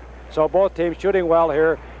 50%. So both teams shooting well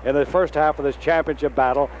here in the first half of this championship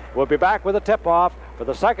battle. We'll be back with a tip-off for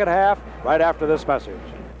the second half right after this message.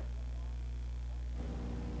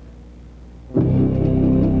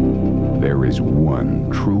 There is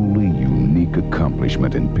one truly unique unique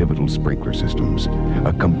accomplishment in pivotal sprinkler systems.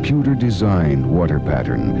 A computer-designed water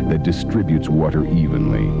pattern that distributes water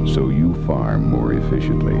evenly so you farm more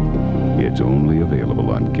efficiently. It's only available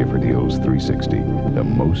on Gifford Hills 360, the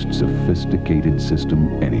most sophisticated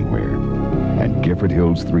system anywhere. And Gifford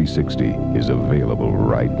Hills 360 is available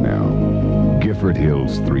right now. Gifford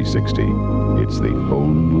Hills 360. It's the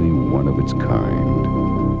only one of its kind.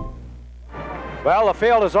 Well, the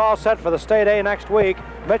field is all set for the State A next week.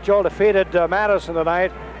 Mitchell defeated Madison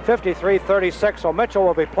tonight, 53-36. So Mitchell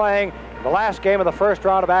will be playing the last game of the first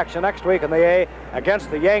round of action next week in the A against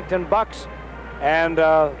the Yankton Bucks. And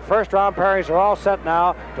first round pairings are all set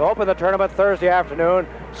now to open the tournament Thursday afternoon.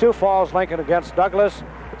 Sioux Falls Lincoln against Douglas.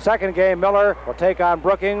 Second game, Miller will take on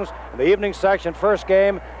Brookings. In the evening section, first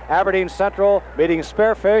game, Aberdeen Central meeting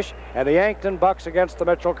Spearfish, and the Yankton Bucks against the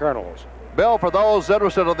Mitchell Colonels. Bill, for those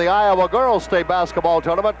interested in the Iowa Girls State Basketball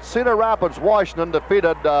Tournament, Cedar Rapids, Washington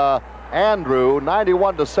defeated Andrew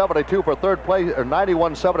 91-72 for third place, or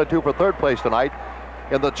 91-72 for third place tonight.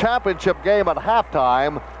 In the championship game at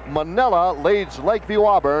halftime, Manila leads Lakeview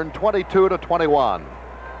Auburn 22-21.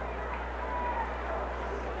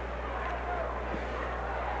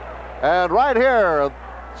 And right here,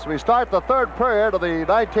 as we start the third period of the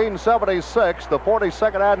 1976, the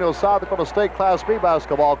 42nd Annual South Dakota State Class B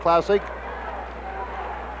Basketball Classic,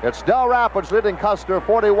 it's Dell Rapids leading Custer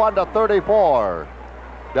 41-34.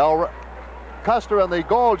 Custer in the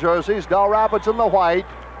gold jerseys, Dell Rapids in the white.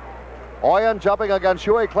 Oyen jumping against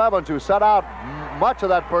Huey Clemens, who set out much of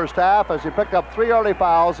that first half as he picked up 3 early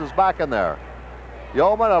fouls, is back in there.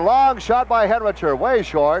 Yeoman, a long shot by Henricher, way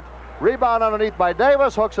short. Rebound underneath by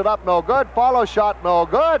Davis, hooks it up, no good. Follow shot, no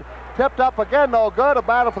good. Tipped up again, no good. A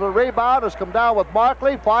battle for the rebound has come down with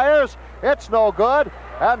Markley. Fires, it's no good.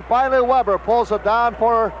 And finally Weber pulls it down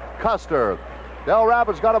for Custer. Dell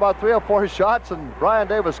Rapids got about 3 or 4 shots, and Brian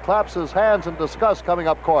Davis claps his hands in disgust coming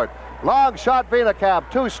up court. Long shot, Viennekamp,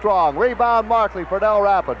 too strong. Rebound Markley for Dell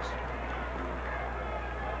Rapids.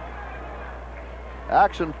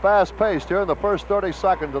 Action fast-paced here in the first 30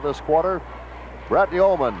 seconds of this quarter. Brett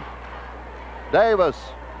Yeoman. Davis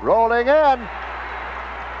rolling in.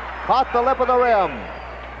 Caught the lip of the rim.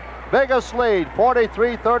 Biggest lead,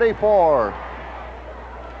 43-34.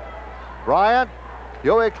 Bryant,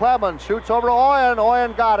 Huey Clemens shoots over to Oyen.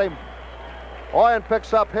 Oyen got him. Oyen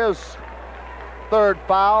picks up his third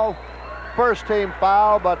foul. First team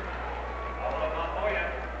foul, but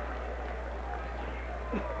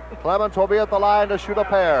Clemens will be at the line to shoot a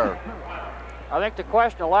pair. I think the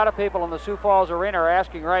question a lot of people in the Sioux Falls Arena are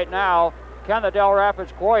asking right now, can the Dell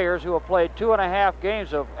Rapids Quarriers, who have played 2.5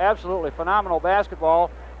 games of absolutely phenomenal basketball,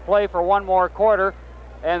 play for one more quarter?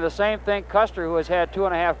 And the same thing, Custer, who has had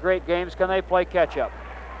 2.5 great games, can they play catch-up?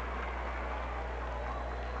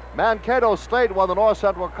 Mankato State won the North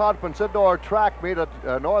Central Conference indoor track meet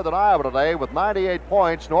at Northern Iowa today with 98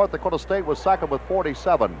 points. North Dakota State was second with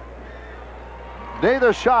 47.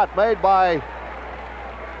 Neither shot made by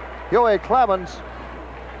Huey Clemens.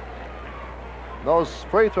 Those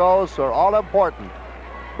free throws are all important.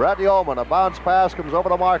 Brett Yeoman, a bounce pass comes over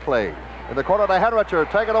to Markley. In the corner to Henricher,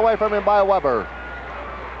 taken away from him by Weber.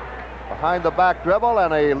 Behind the back dribble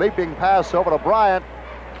and a leaping pass over to Bryant.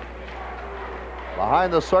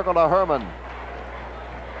 Behind the circle to Herman.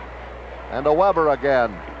 And to Weber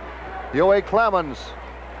again. Huey Clemens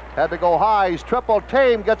had to go high. He's triple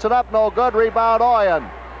team, gets it up, no good. Rebound Oyen.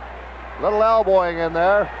 Little elbowing in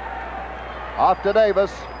there. Off to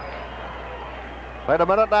Davis. Played a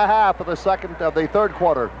minute and a half of the third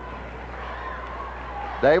quarter.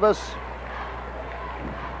 Davis.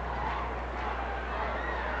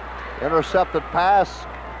 Intercepted pass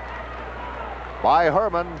by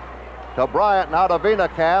Herman to Bryant. Now to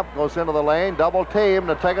Viennekamp. Goes into the lane. Double team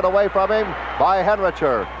to take it away from him by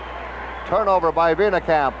Henricher. Turnover by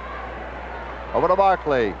Viennekamp. Over to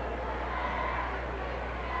Markley.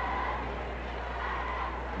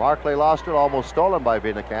 Markley lost it, almost stolen by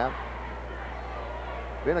Viennekamp.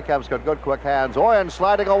 Vienekamp's got good quick hands. Oyen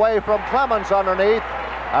sliding away from Clemens underneath.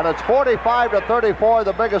 And it's 45-34,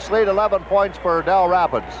 the biggest lead, 11 points for Dell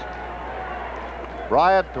Rapids.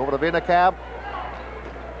 Bryant over to Viennekamp.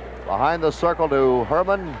 Behind the circle to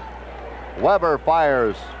Herman. Weber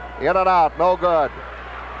fires. In and out, no good.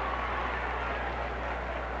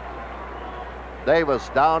 Davis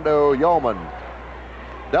down to Yeoman.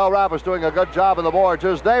 Dell Rapids doing a good job on the boards.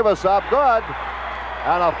 Here's Davis up, good.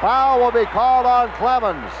 And a foul will be called on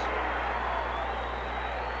Clemens.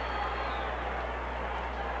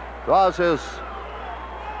 Draws his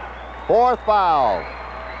fourth foul.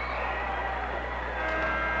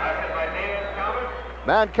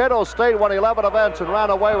 Mankato State won 11 events and ran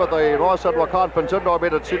away with the North Central Conference indoor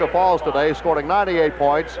meet at Cedar Falls today, scoring 98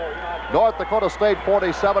 points. North Dakota State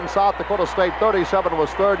 47, South Dakota State 37 was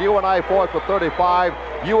third, UNI fourth with 35,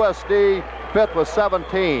 USD fifth with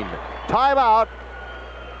 17. Timeout.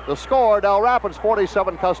 The score, Dell Rapids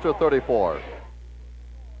 47, Custer 34.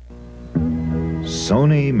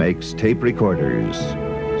 Sony makes tape recorders.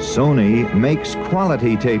 Sony makes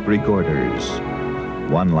quality tape recorders.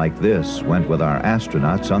 One like this went with our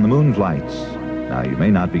astronauts on the moon flights. Now, you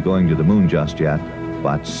may not be going to the moon just yet,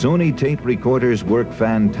 but Sony tape recorders work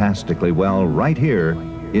fantastically well right here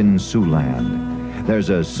in Siouxland. There's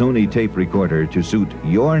a Sony tape recorder to suit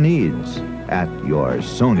your needs at your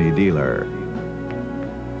Sony dealer.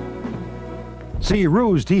 See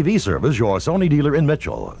Ruse TV Service, your Sony dealer in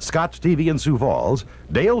Mitchell, Scotch TV in Sioux Falls,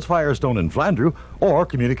 Dale's Firestone in Flandreau, or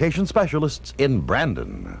Communication Specialists in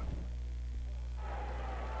Brandon.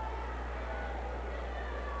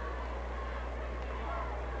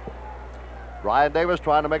 Ryan Davis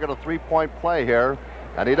trying to make it a three-point play here,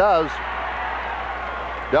 and he does.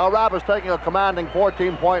 Dell Rapids taking a commanding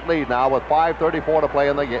 14-point lead now with 5:34 to play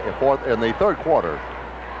in the third quarter.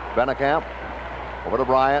 Bennekamp over to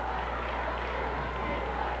Bryant.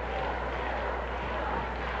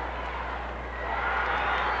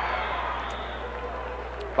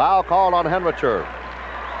 Foul called on Henricher.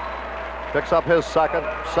 Picks up his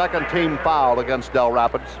second team foul against Dell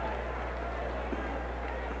Rapids.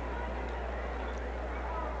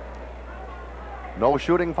 No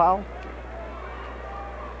shooting foul.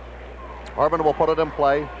 Herman will put it in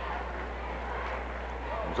play.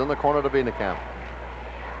 He's in the corner to Bennekamp.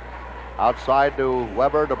 Outside to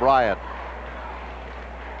Weber to Bryant.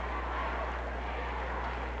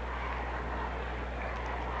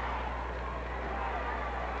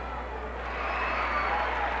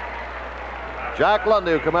 Jack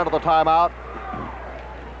Lundy will come into the timeout.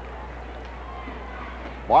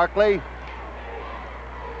 Markley.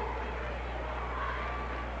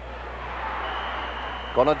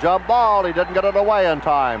 Gonna jump ball. He didn't get it away in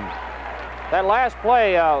time. That last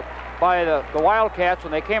play by the Wildcats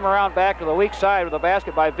when they came around back to the weak side with a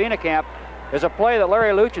basket by Bennekamp is a play that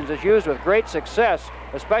Larry Luchins has used with great success,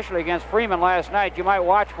 especially against Freeman last night. You might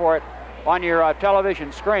watch for it on your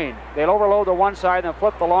television screen. They'll overload the one side and then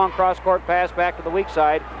flip the long cross-court pass back to the weak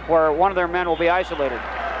side where one of their men will be isolated.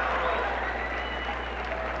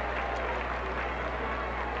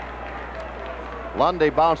 Lundy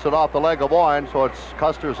bounced it off the leg of Owen, so it's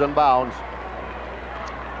Custer's inbounds.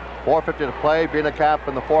 4:50 to play. Bennekamp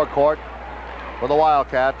in the forecourt for the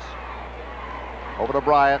Wildcats. Over to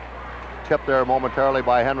Bryant. Tipped there momentarily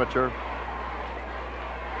by Henricher.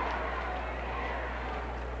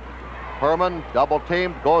 Herman, double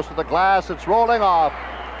teamed, goes to the glass. It's rolling off.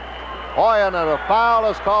 Oyen, and a foul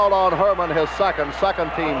is called on Herman, his second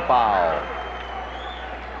team foul.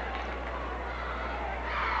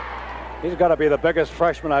 He's got to be the biggest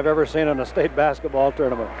freshman I've ever seen in a state basketball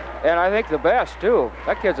tournament. And I think the best, too.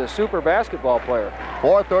 That kid's a super basketball player.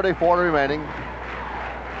 4:34 remaining.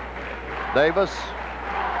 Davis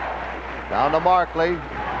down to Markley.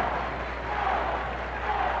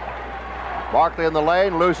 Markley in the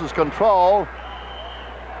lane, loses control.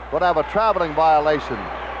 Would have a traveling violation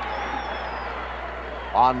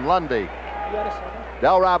on Lundy.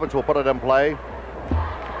 Dell Rapids will put it in play.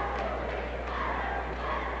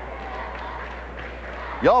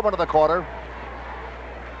 Yeoman to the corner.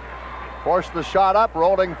 Forced the shot up,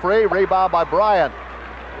 rolling free, rebound by Bryant.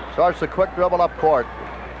 Starts a quick dribble up court.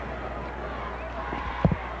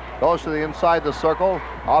 Goes to the inside the circle,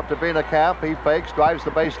 off to Bennekamp. He fakes, drives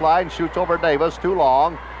the baseline, shoots over Davis, too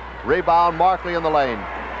long. Rebound, Markley in the lane.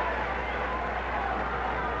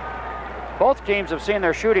 Both teams have seen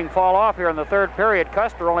their shooting fall off here in the third period.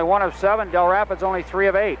 Custer only 1 of 7, Dell Rapids only 3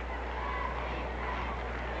 of 8.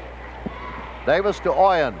 Davis to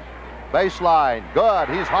Oyen. Baseline. Good.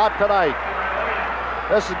 He's hot tonight.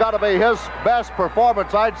 This has got to be his best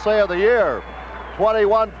performance, I'd say, of the year.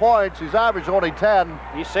 21 points. He's averaged only 10.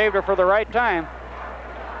 He saved her for the right time.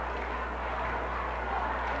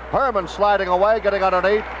 Herman sliding away, getting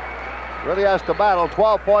underneath. Really has to battle.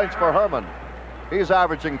 12 points for Herman. He's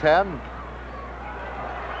averaging 10.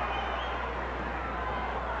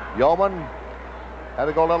 Yeoman had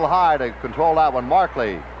to go a little high to control that one.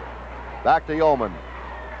 Markley. Back to Yeoman.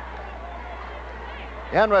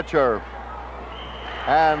 Henricher.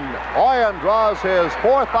 And Oyen draws his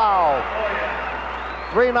 4th foul.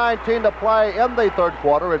 3:19 to play in the third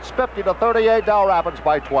quarter. It's 50-38, Dell Rapids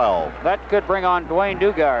by 12. That could bring on Dwayne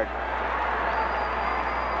Dugard.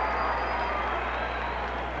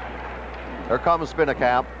 Here comes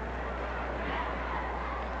Bennekamp.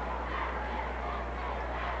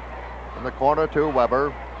 In the corner to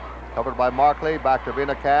Weber. Covered by Markley. Back to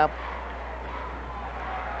Wienekamp.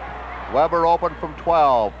 Weber open from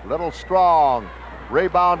 12. Little strong.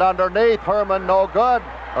 Rebound underneath. Herman no good.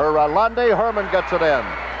 Lundy. Herman gets it in.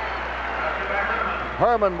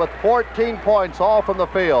 Herman with 14 points, all from the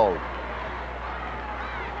field.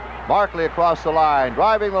 Markley across the line,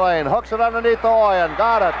 driving the lane, hooks it underneath the Oyen.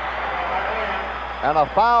 Got it. And a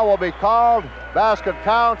foul will be called. Basket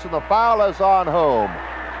counts, and the foul is on whom?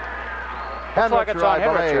 Looks like it's on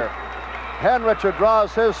Henricher. Henricher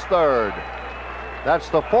draws his third. That's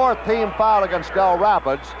the fourth team foul against Dell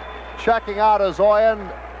Rapids. Checking out is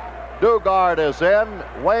Oyen. Dugard is in.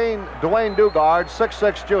 Dwayne Dugard,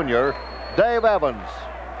 6'6" junior. Dave Evans,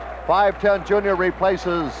 5'10" junior,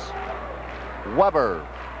 replaces Weber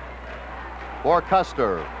for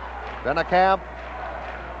Custer. Wienekamp.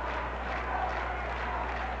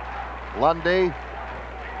 Lundy.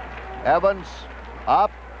 Evans.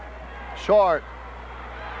 Up. Short.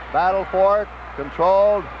 Battle for it.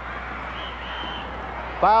 Controlled.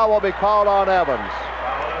 Foul will be called on Evans.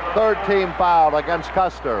 Third team foul against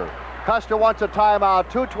Custer. Custer wants a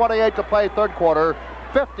timeout. 2:28 to play third quarter.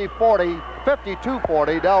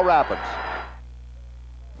 52-40 Dell Rapids.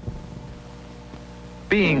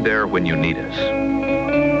 Being there when you need us.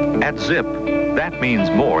 At Zip, that means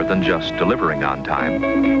more than just delivering on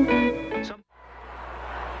time.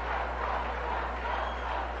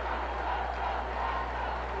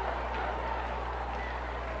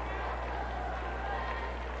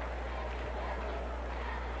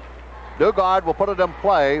 Dugard will put it in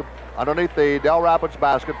play underneath the Dell Rapids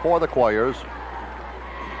basket for the Quarriers.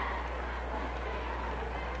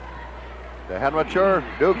 To Henricher,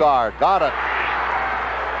 Dugard, got it.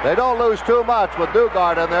 They don't lose too much with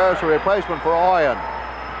Dugard in there as a replacement for Oyen.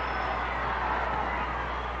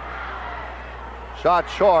 Shot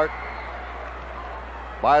short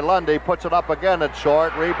by Lundy, puts it up again at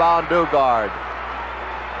short. Rebound Dugard.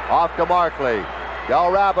 Off to Markley.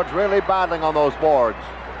 Dell Rapids really battling on those boards.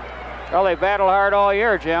 Well, they battled hard all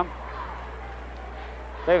year, Jim.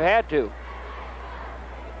 They've had to.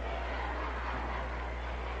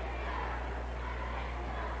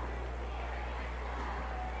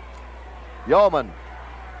 Yeoman.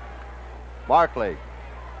 Markley.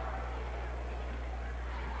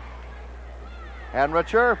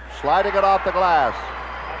 Henricher sliding it off the glass.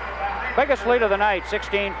 Biggest lead of the night,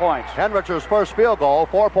 16 points. Henricher's first field goal,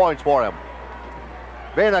 4 points for him.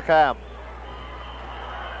 Wienekamp.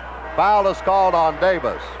 Foul is called on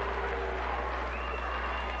Davis.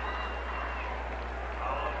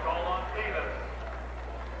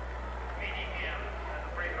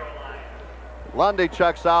 Lundy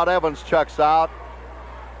checks out. Evans checks out.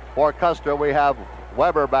 For Custer, we have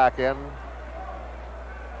Weber back in.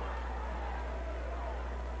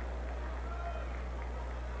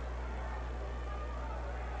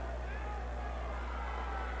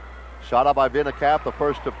 Shot up by Wienekamp, the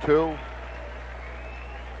first of two.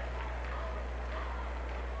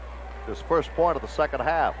 His first point of the second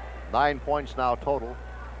half. 9 points now total.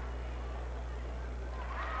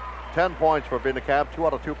 10 points for Wienekamp, 2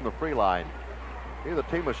 out of 2 from the free line. Neither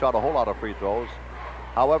team has shot a whole lot of free throws.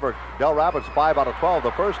 However, Dell Rapids 5 out of 12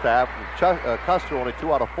 the first half. Custer only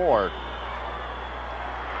 2 out of 4.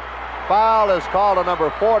 Foul is called on number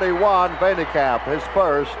 41, Wienekamp, his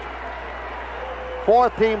first.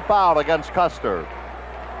 Fourth team foul against Custer.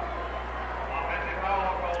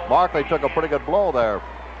 Markley took a pretty good blow there.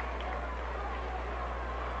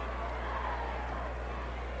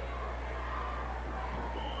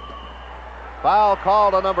 Foul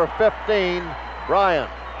called on number 15,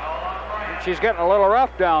 Bryant. She's getting a little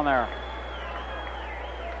rough down there.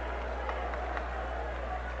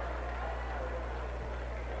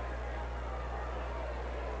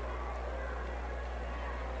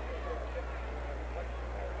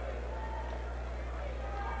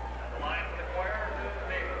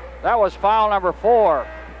 That was foul number 4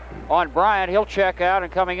 on Bryant. He'll check out,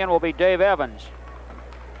 and coming in will be Dave Evans.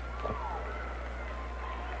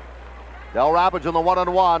 Dell Rapids in the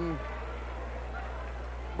 1-on-1.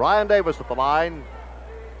 Brian Davis at the line.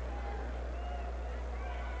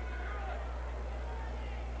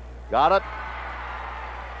 Got it.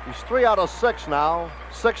 He's 3 out of 6 now.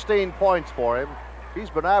 16 points for him. He's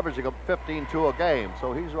been averaging 15-2 a game,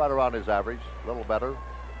 so he's right around his average, a little better.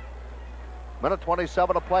 Minute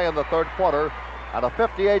 27 to play in the third quarter, and a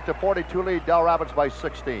 58-42 lead, Dell Rapids by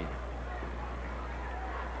 16.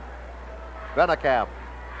 Wienekamp.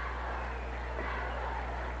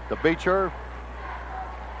 To Beecher.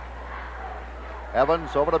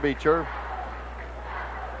 Evans over to Beecher.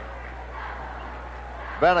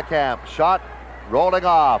 Wienekamp, shot rolling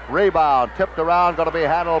off. Rebound, tipped around, going to be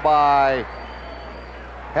handled by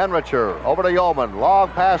Henricher. Over to Yeoman. Long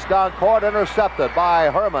pass down court, intercepted by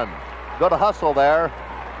Herman. Good hustle there.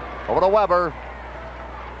 Over to Weber.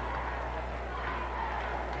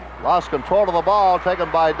 Lost control of the ball,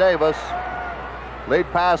 taken by Davis. Lead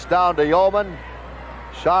pass down to Yeoman.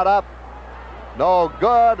 Shot up. No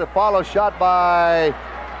good. A follow shot by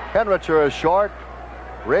Henricher is short.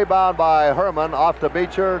 Rebound by Herman off to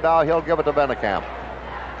Beecher. Now he'll give it to Bennekamp.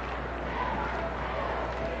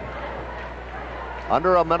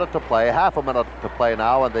 Under a minute to play, half a minute to play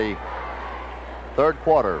now in the third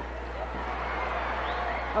quarter.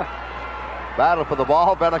 Battle for the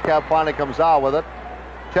ball. Bennekamp finally comes out with it.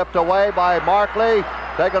 Tipped away by Markley,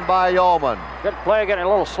 taken by Yeoman. Good play, getting a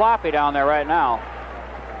little sloppy down there right now.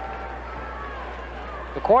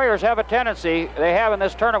 The Quarriers have a tendency, they have in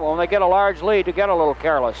this tournament, when they get a large lead, to get a little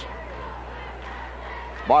careless.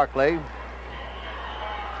 Markley.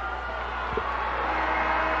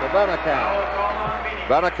 To Bennekamp.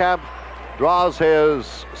 Bennekamp draws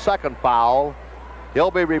his second foul.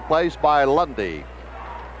 He'll be replaced by Lundy.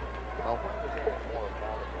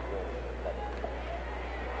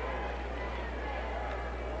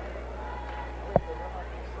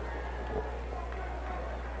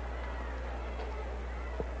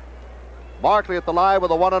 Markley at the line with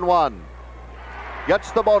a 1-and-1. Gets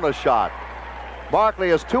the bonus shot. Markley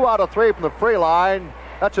is 2 out of 3 from the free line.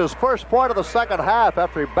 That's his first point of the second half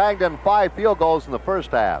after he banged in 5 field goals in the first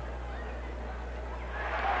half.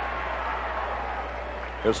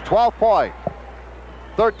 His 12th point.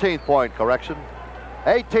 13th point, correction.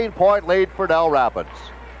 18-point lead for Dell Rapids.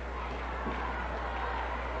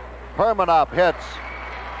 Herman up, hits.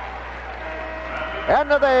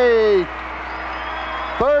 End of the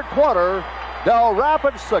third quarter, Dell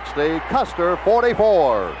Rapids 60, Custer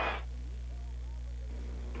 44.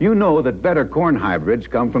 You know that better corn hybrids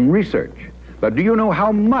come from research. But do you know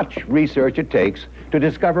how much research it takes to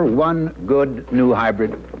discover one good new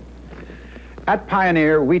hybrid? At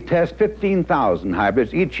Pioneer, we test 15,000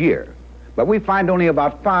 hybrids each year, but we find only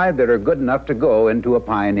about 5 that are good enough to go into a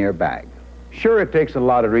Pioneer bag. Sure, it takes a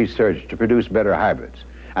lot of research to produce better hybrids,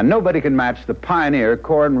 and nobody can match the Pioneer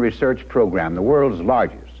Corn Research Program, the world's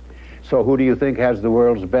largest. So who do you think has the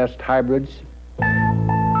world's best hybrids?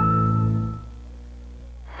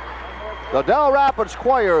 The Dell Rapids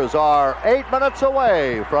Quarriers are 8 minutes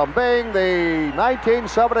away from being the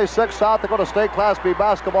 1976 South Dakota State Class B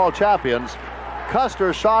basketball champions.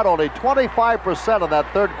 Custer shot only 25% in that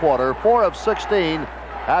third quarter, 4 of 16,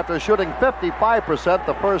 after shooting 55%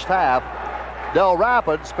 the first half. Dell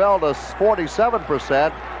Rapids fell to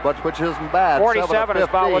 47%, but which isn't bad. 47 is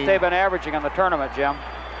about what they've been averaging in the tournament, Jim.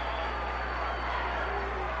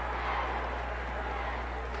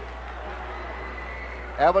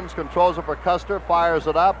 Evans controls it for Custer, fires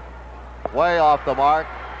it up, way off the mark.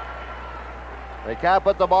 They can't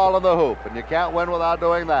put the ball in the hoop, and you can't win without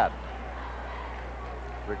doing that.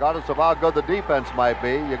 Regardless of how good the defense might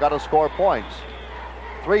be, you got to score points.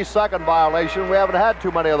 3-second violation. We haven't had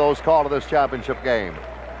too many of those called in this championship game.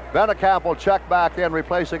 Bennekamp will check back in,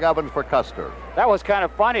 replacing Evans for Custer. That was kind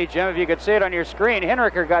of funny, Jim, if you could see it on your screen.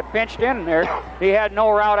 Henriker got pinched in there. He had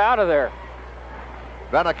no route out of there.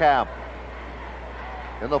 Bennekamp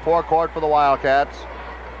in the forecourt for the Wildcats,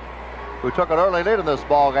 who took an early lead in this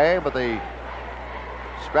ball game, but the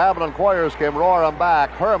scrambling Quarriers came roaring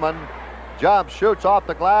back. Herman jumps, shoots off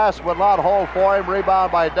the glass, would not hold for him.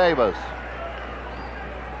 Rebound by Davis.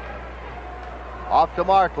 Off to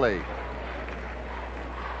Markley.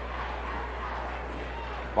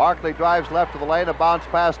 Markley drives left to the lane, a bounce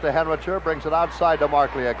pass to Henricher, brings it outside to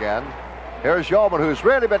Markley again. Here's Yeoman, who's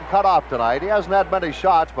really been cut off tonight. He hasn't had many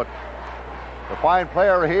shots, but the fine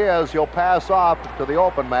player he is, he'll pass off to the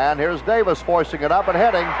open man. Here's Davis forcing it up and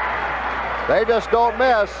hitting. They just don't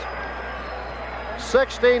miss.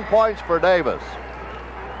 16 points for Davis.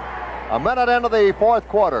 A minute into the fourth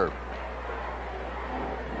quarter.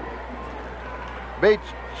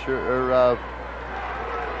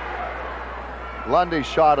 Lundy's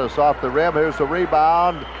shot is off the rim. Here's the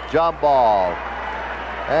rebound. Jump ball.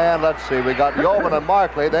 And let's see, we got Yeoman and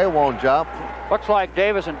Markley. They won't jump. Looks like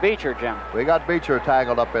Davis and Beecher, Jim. We got Beecher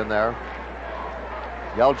tangled up in there.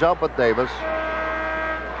 They'll jump with Davis.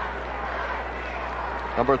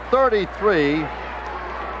 Number 33,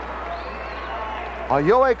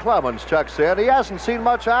 Huey Clemens checks in. He hasn't seen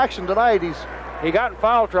much action tonight. He got in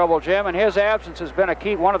foul trouble, Jim, and his absence has been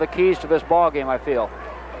one of the keys to this ball game, I feel.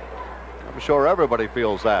 I'm sure everybody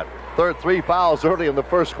feels that. 3 fouls early in the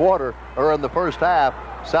first quarter, or in the first half.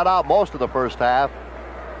 Sat out most of the first half.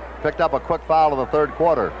 Picked up a quick foul in the third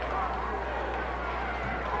quarter.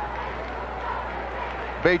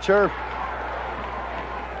 Beecher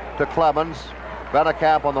to Clemens.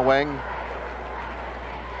 Bennekamp on the wing.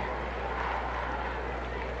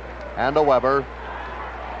 And to Weber.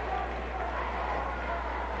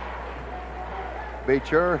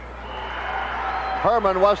 Beecher.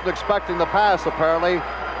 Herman wasn't expecting the pass, apparently.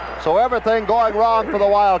 So everything going wrong for the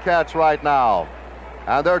Wildcats right now.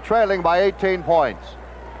 And they're trailing by 18 points.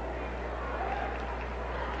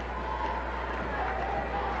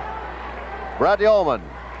 Brett Yeoman.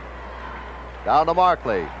 Down to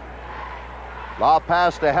Markley. Lob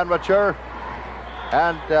pass to Henricher.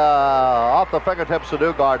 And off the fingertips of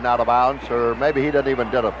Dugard out of bounds. Or maybe he didn't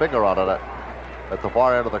even get a finger on it at the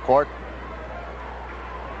far end of the court.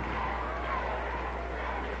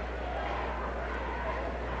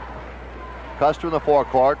 Custer in the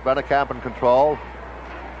forecourt. Bennekamp in control.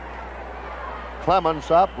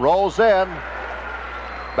 Clemens up. Rolls in.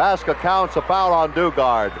 Basket counts, a foul on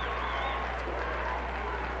Dugard.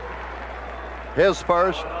 His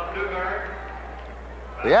first.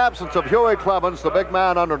 The absence of Huey Clemens, the big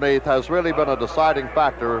man underneath, has really been a deciding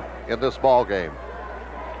factor in this ball game.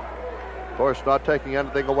 Of course, not taking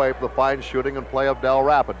anything away from the fine shooting and play of Dell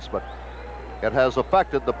Rapids, but it has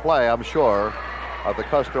affected the play, I'm sure, of the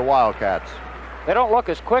Custer Wildcats. They don't look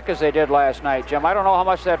as quick as they did last night, Jim. I don't know how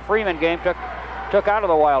much that Freeman game took out of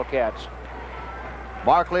the Wildcats.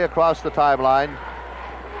 Markley across the timeline.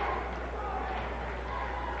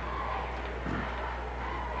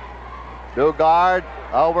 Dugard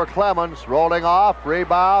over Clemens, rolling off,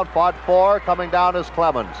 rebound, fought for, coming down is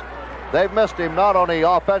Clemens. They've missed him not only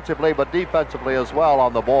offensively but defensively as well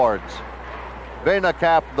on the boards.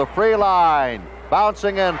 Bennekamp, the free line,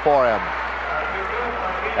 bouncing in for him.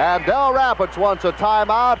 And Dell Rapids wants a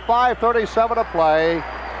timeout, 5:37 to play,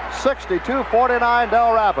 62-49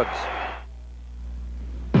 Dell Rapids.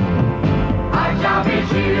 Our job is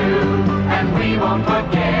you, and we won't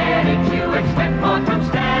forget it. You expect more from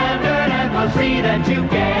Standard, and we'll see that you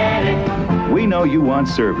get it. We know you want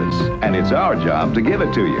service, and it's our job to give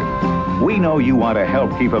it to you. We know you want to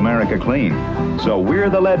help keep America clean. So we're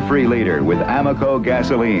the lead-free leader with Amoco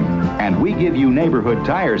gasoline. And we give you neighborhood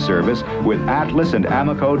tire service with Atlas and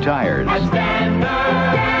Amoco tires. At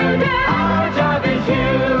Standard, our job is you.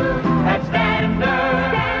 At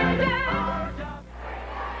Standard, our job.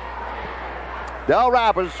 Dell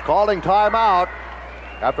Rapids calling timeout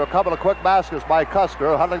after a couple of quick baskets by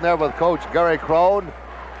Custer, huddling there with Coach Gary Crone.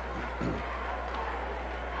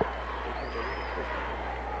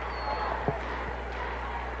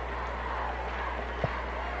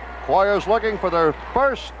 Quarriers looking for their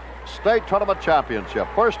first state tournament championship.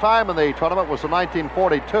 First time in the tournament was in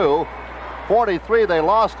 1942. 43 they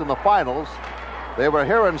lost in the finals. They were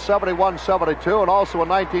here in 71-72 and also in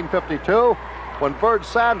 1952 when Bert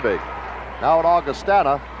Sandvig, now at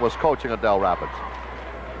Augustana, was coaching at Dell Rapids.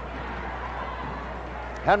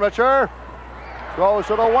 Henricher throws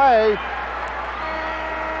it away.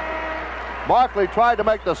 Markley tried to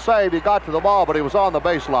make the save. He got to the ball, but he was on the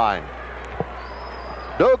baseline.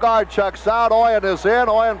 Dugard checks out. Oyen is in.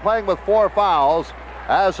 Oyen playing with 4 fouls,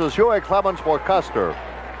 as is Huey Clemens for Custer.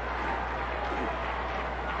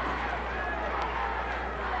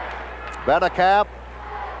 Bennekamp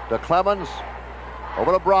to Clemens.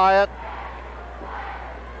 Over to Bryant.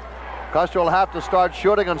 Custer will have to start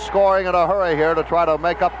shooting and scoring in a hurry here to try to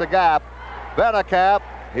make up the gap. Bennekamp,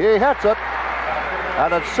 he hits it.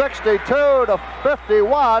 And it's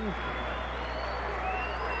 62-51.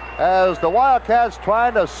 As the Wildcats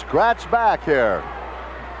trying to scratch back here.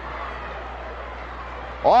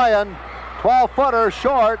 Oyen, 12-footer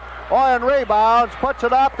short. Oyen rebounds, puts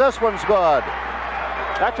it up. This one's good.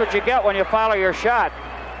 That's what you get when you follow your shot.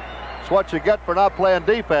 It's what you get for not playing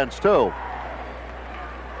defense, too.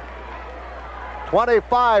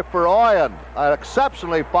 25 for Oyen. An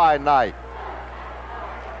exceptionally fine night.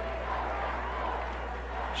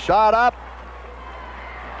 Shot up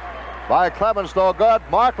by Clemens, no good.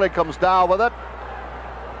 Markley comes down with it.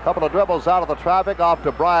 Couple of dribbles out of the traffic, off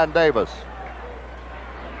to Brian Davis.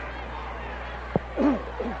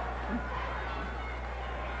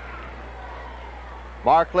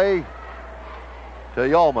 Markley to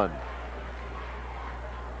Yeoman.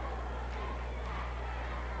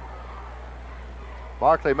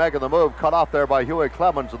 Markley making the move, cut off there by Huey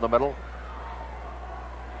Clemens in the middle.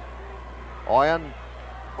 Oyen.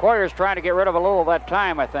 Quarriers trying to get rid of a little of that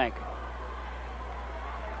time, I think.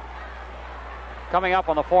 Coming up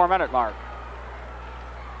on the 4-minute mark.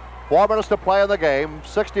 4 minutes to play in the game.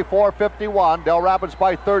 64-51. Dell Rapids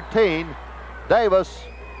by 13. Davis,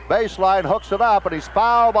 baseline, hooks it up, and he's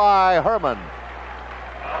fouled by Herman.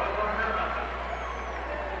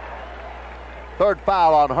 Third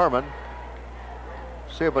foul on Herman.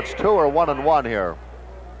 See if it's 2 or 1 and 1 here.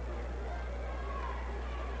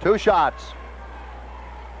 2 shots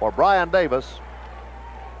for Brian Davis.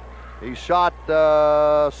 He shot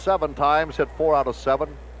 7 times, hit 4 out of 7.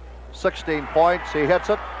 16 points, he hits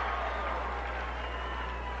it.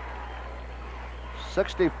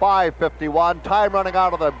 65-51, time running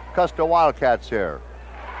out of the Custer Wildcats here.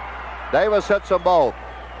 Davis hits them both.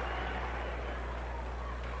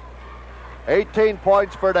 18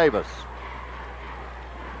 points for Davis.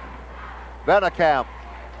 Venekamp.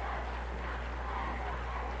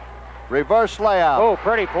 Reverse layup. Oh,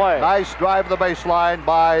 pretty play. Nice drive to the baseline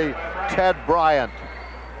by Ted Bryant.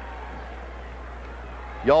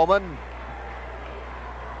 Yeoman.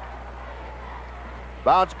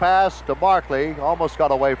 Bounce pass to Markley. Almost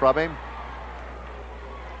got away from him.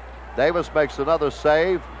 Davis makes another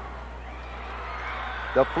save.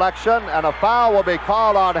 Deflection, and a foul will be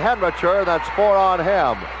called on Henricher. That's 4 on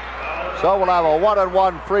him. So we'll have a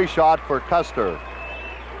 1-and-1 free shot for Custer.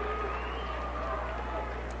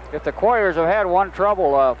 If the Quarriers have had one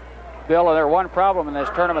trouble, Bill, and their one problem in this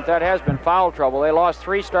tournament, that has been foul trouble. They lost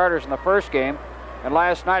 3 starters in the first game, and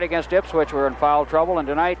last night against Ipswich were in foul trouble, and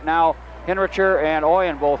tonight now Henricher and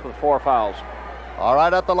Oyen both with 4 fouls. All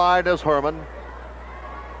right, at the line is Herman.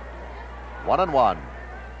 1-and-1.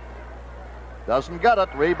 Doesn't get it.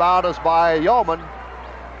 Rebound is by Yeoman.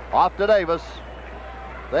 Off to Davis.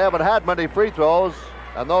 They haven't had many free throws,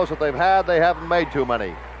 and those that they've had, they haven't made too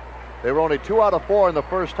many. They were only 2 out of 4 in the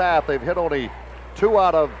first half. They've hit only 3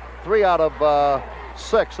 out of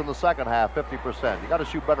 6 in the second half, 50%. You got to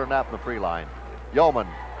shoot better than that from the free line. Yeoman.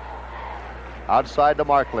 Outside to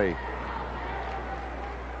Markley.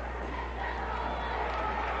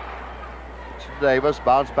 Davis,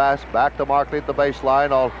 bounce pass back to Markley at the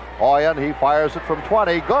baseline. Oyen, he fires it from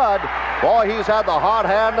 20. Good. Boy, he's had the hot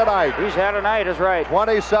hand tonight. He's had a night, is right.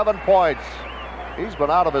 27 points. He's been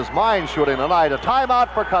out of his mind shooting tonight. A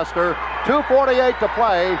timeout for Custer. 2:48 to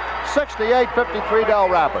play. 68-53 Dell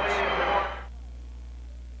Rapids.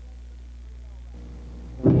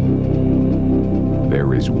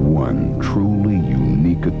 There is one truly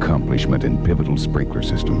unique accomplishment in Pivotal Sprinkler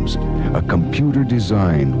Systems. A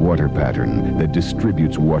computer-designed water pattern that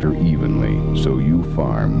distributes water evenly so you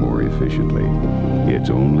farm more efficiently. It's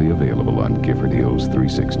only available on Gifford Hills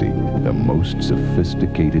 360, the most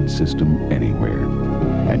sophisticated system anywhere.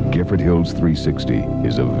 And Gifford Hills 360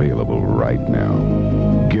 is available right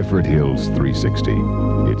now. Gifford Hills 360.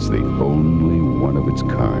 It's the only one of its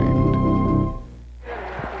kind.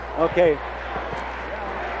 Okay.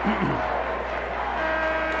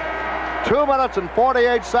 2 minutes and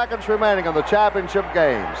 48 seconds remaining in the championship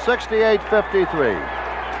game. 68-53.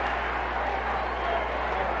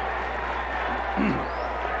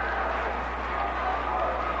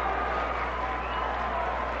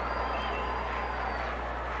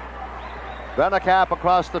 Venekamp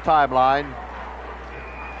across the timeline.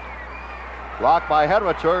 Blocked by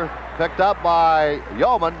Henricher. Picked up by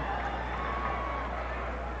Yeoman.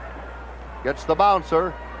 Gets the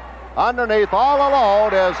bouncer. Underneath, all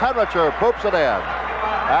alone, is Henricher. Poops it in.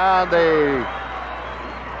 And the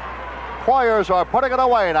Quarriers are putting it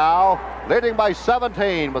away now, leading by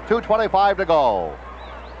 17 with 2:25 to go.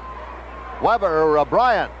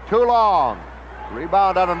 Bryant, too long.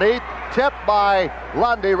 Rebound underneath, tipped by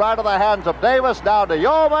Lundy right in the hands of Davis, down to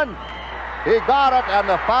Yeoman. He got it, and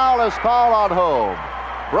the foul is called on whom?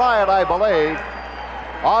 Bryant, I believe.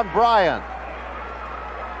 On Bryant.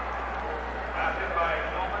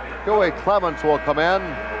 Huey Clements will come in.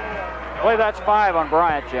 I believe that's 5 on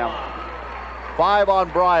Bryant, Jim. 5 on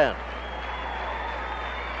Bryant.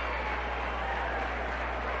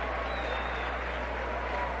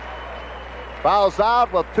 Fouls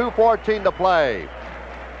out with 2:14 to play.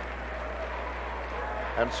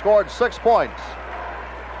 And scored 6 points.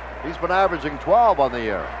 He's been averaging 12 on the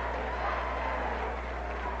year.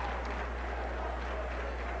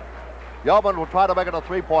 Yeoman will try to make it a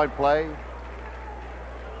 3-point play.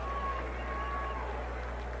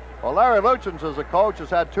 Well, Larry Luchins, as a coach,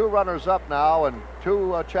 has had 2 runners-up now and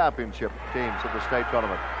 2 championship teams in the state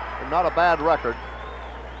tournament. And not a bad record.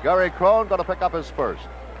 Gary Crone going to pick up his first.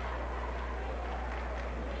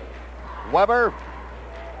 Weber,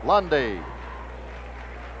 Lundy.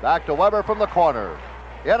 Back to Weber from the corner.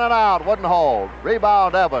 In and out, wouldn't hold.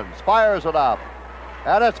 Rebound, Evans, fires it up.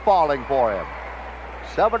 And it's falling for him.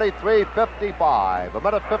 73-55,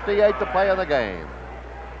 1:58 to play in the game.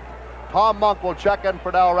 Tom Monk will check in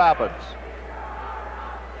for Dell Rapids.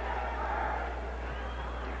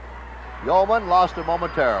 Yeoman lost it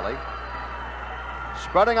momentarily.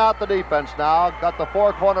 Spreading out the defense now. Got the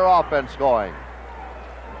 4-corner offense going.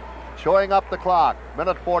 chewing up the clock.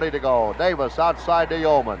 Minute 40 to go. Davis outside to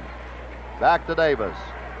Yeoman. Back to Davis.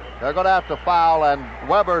 They're going to have to foul, and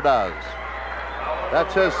Weber does.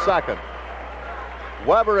 That's his second.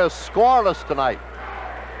 Weber is scoreless tonight.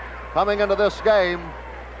 Coming into this game,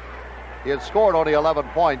 he had scored only 11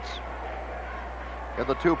 points in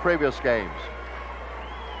the 2 previous games.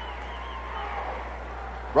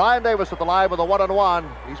 Brian Davis at the line with a 1-and-1.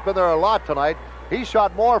 He's been there a lot tonight. He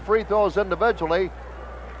shot more free throws individually,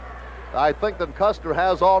 I think, than Custer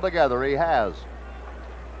has altogether. He has.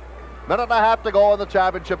 Minute and a half to go in the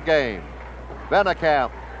championship game.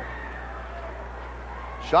 Bennekamp.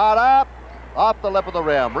 Shot up, off the lip of the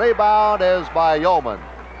rim. Rebound is by Yeoman.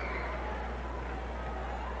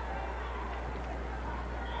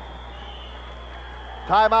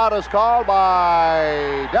 Timeout is called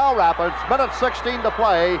by Dell Rapids. Minute 16 to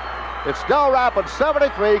play. It's Dell Rapids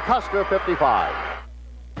 73, Custer 55.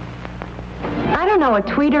 I don't know a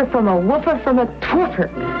tweeter from a woofer from a twoofer.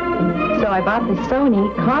 So I bought the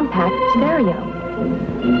Sony compact stereo.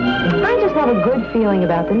 I just have a good feeling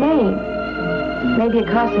about the name. Maybe it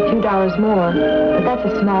costs a few dollars more, but that's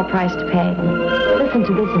a small price to pay. Listen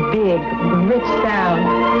to this big, rich sound.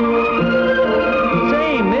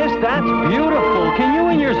 Say, miss, that's beautiful. Can you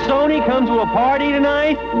and your Sony come to a party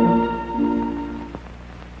tonight?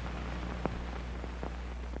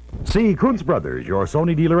 See Kuntz Brothers, your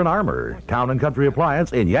Sony dealer in Armour, Town and Country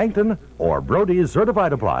Appliance in Yankton, or Brody's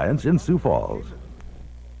Certified Appliance in Sioux Falls.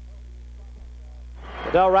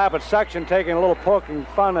 The Dell Rapids section taking a little poking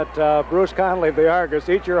fun at Bruce Connolly of the Argus.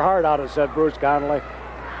 Eat your heart out, has said Bruce Connolly.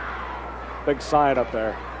 Big sign up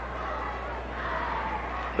there.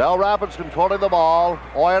 Dell Rapids controlling the ball.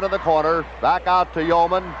 Oyen in the corner. Back out to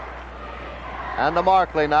Yeoman. And to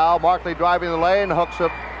Markley now. Markley driving the lane. Hooks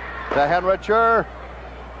it to Henricher.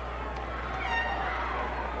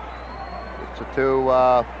 It's it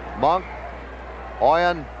to Monk.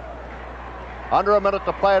 Oyen. Under a minute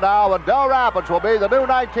to play now, and Dell Rapids will be the new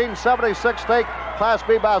 1976 state Class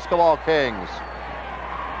B basketball kings.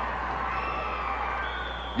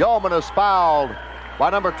 Yeoman is fouled by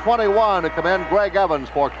number 21 to come in, Greg Evans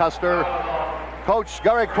for Custer. Coach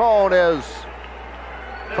Gary Crone is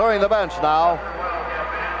clearing the bench now.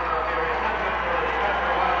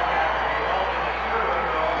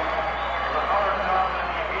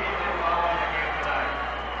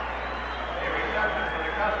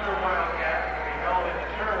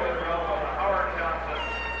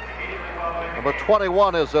 Number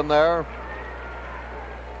 21 is in there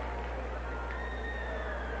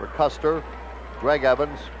for Custer, Greg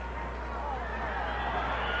Evans.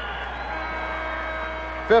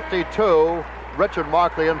 52, Richard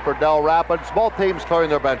Markley in for Dell Rapids. Both teams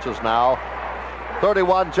clearing their benches now.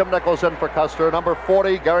 31, Jim Nichols in for Custer. Number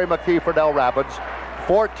 40, Gary McKee for Dell Rapids.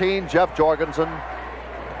 14, Jeff Jorgensen.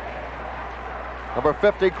 Number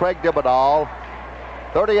 50, Craig Dibadal.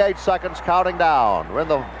 38 seconds counting down. We're in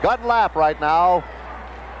the gun lap right now.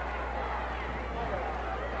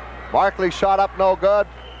 Markley shot up no good.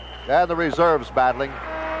 And the reserves battling.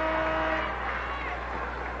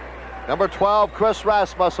 Number 12, Chris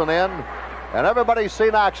Rasmussen in. And everybody's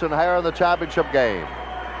seen action here in the championship game.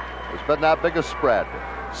 It's been that biggest spread.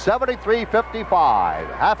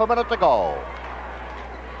 73-55. Half a minute to go.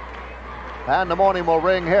 Pandemonium will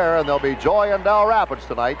ring here, and there'll be joy in Dell Rapids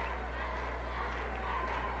tonight.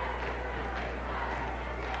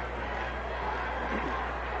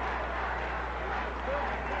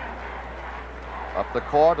 Up the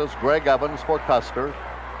court is Greg Evans for Custer.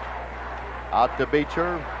 Out to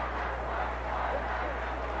Beecher.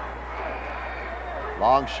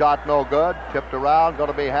 Long shot, no good. Tipped around,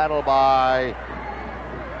 going to be handled by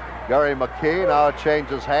Gary McKee. Now it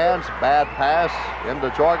changes hands. Bad pass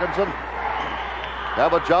into Jorgensen.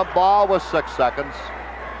 Have a jump ball with 6 seconds.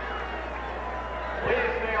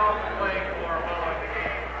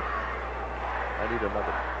 I need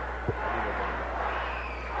another.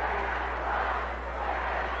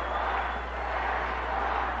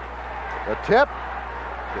 The tip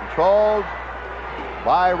controlled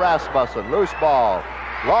by Rasmussen. Loose ball.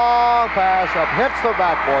 Long pass up, hits the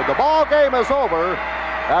backboard. The ball game is over.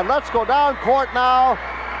 And let's go down court now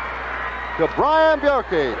to Brian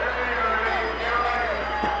Bierke.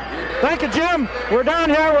 Thank you, Jim. We're down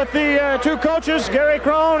here with the two coaches, Gary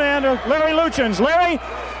Crone and Larry Luchins. Larry,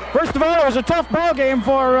 first of all, it was a tough ball game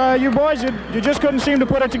for you boys. You just couldn't seem to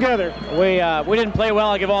put it together. We didn't play well.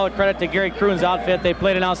 I give all the credit to Gary Croon's outfit. They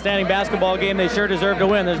played an outstanding basketball game. They sure deserved to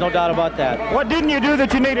win. There's no doubt about that. What didn't you do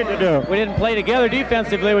that you needed to do? We didn't play together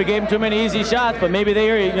defensively. We gave them too many easy shots, but maybe they,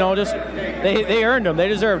 they earned them. They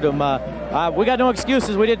deserved them. We got no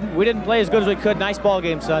excuses. We didn't play as good as we could. Nice ball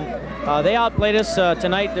game, son. They outplayed us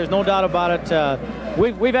tonight. There's no doubt about it.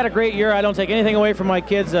 We've had a great year. I don't take anything away from my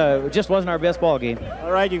kids. It just wasn't our best ball game.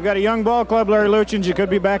 All right, you've got a young ball club, Larry Luchins. You could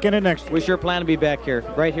be back in it next week. We sure plan to be back here,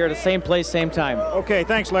 right here at the same place, same time. Okay,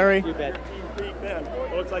 thanks, Larry. You bet.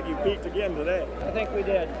 Looks like you peaked again today. I think we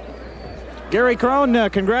did. Gary Crone,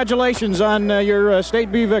 congratulations on your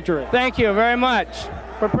State B victory. Thank you very much.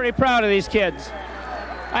 We're pretty proud of these kids.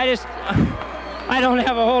 I don't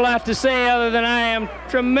have a whole lot to say other than I am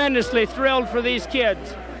tremendously thrilled for these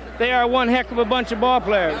kids. They are one heck of a bunch of ball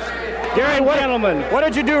players. Gary, what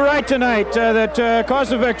did you do right tonight that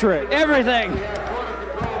caused the victory? Everything.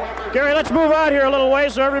 Gary, let's move out here a little way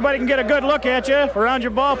so everybody can get a good look at you around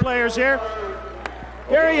your ball players here.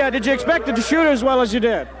 Gary, did you expect it to shoot as well as you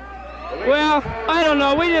did? Well, I don't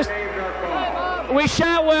know. We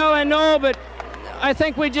shot well, I know, but I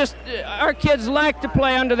think our kids like to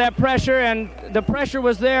play under that pressure, and the pressure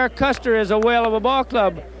was there. Custer is a whale of a ball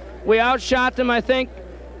club. We outshot them, I think,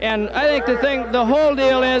 and I think the whole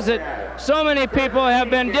deal is that so many people have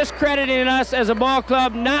been discrediting us as a ball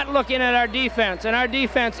club, not looking at our defense, and our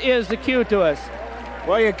defense is the cue to us.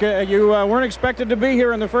 Well, you weren't expected to be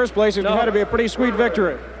here in the first place. It had to be a pretty sweet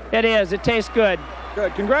victory. It is. It tastes good.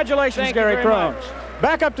 Good. Congratulations, Thank Gary you very Crone. much.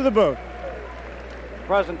 Back up to the booth.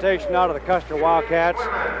 Presentation out of the Custer Wildcats.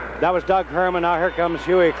 That was Doug Herman. Now here comes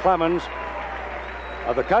Huey Clemens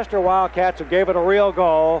of the Custer Wildcats, who gave it a real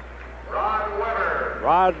go.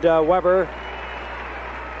 Rod Weber.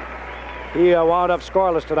 He wound up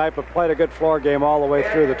scoreless tonight, but played a good floor game all the way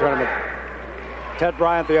through the tournament. Ted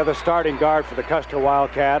Bryant, the other starting guard for the Custer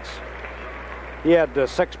Wildcats. He had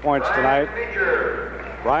 6 points tonight.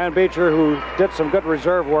 Brian Beecher, who did some good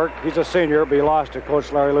reserve work. He's a senior, but he lost to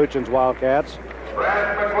Coach Larry Luchin's Wildcats.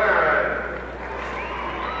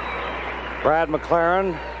 Brad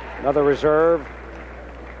McLaren, another reserve.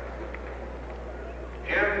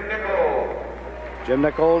 Jim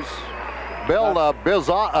Nichols. Bill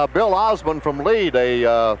Osmond from Lead,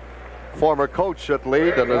 a former coach at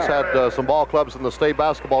Lead, and has had some ball clubs in the state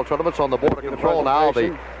basketball tournaments on the board of control now.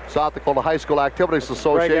 The South Dakota High School Activities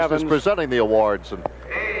Association is presenting the awards, and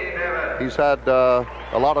he's had a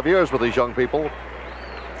lot of years with these young people.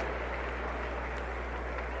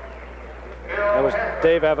 That was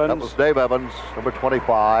Dave Evans. That was Dave Evans, number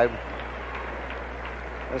 25.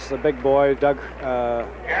 This is the big boy, Phil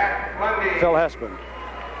Hespin.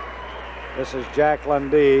 This is Jack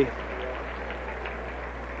Lundy.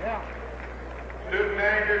 Student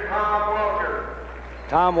manager Tom Walter.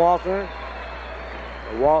 Tom Walter.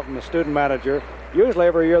 Walton, the student manager. Usually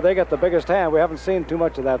every year they get the biggest hand. We haven't seen too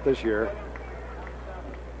much of that this year.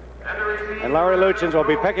 And Larry Luchins will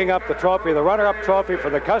be picking up the trophy, the runner-up trophy for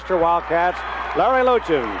the Custer Wildcats. Larry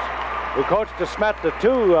Luchins, who coached DeSmet to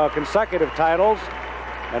 2 consecutive titles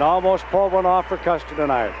and almost pulled one off for Custer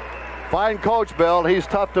tonight. Fine coach, Bill. He's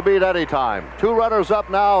tough to beat any time. 2 runners-up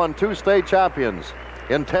now and 2 state champions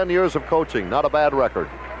in 10 years of coaching. Not a bad record.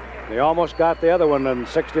 They almost got the other one in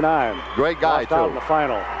 '69. Great guy, lost out in the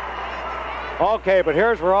final. Okay, but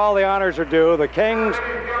here's where all the honors are due. The Kings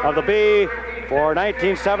of the B for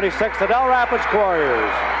 1976, the Dell Rapids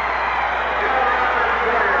Quarriers.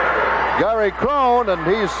 Gary Crone, and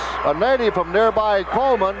he's a native from nearby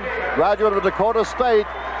Coleman, graduate of Dakota State,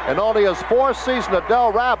 and only his 4th season at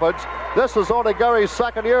Dell Rapids. This is only Gary's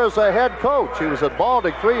 2nd year as a head coach. He was at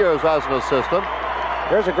Baltic 3 years as an assistant.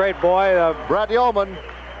 Here's a great boy. Brett Yeoman,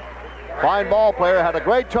 fine ball player, had a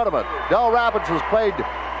great tournament. Dell Rapids has played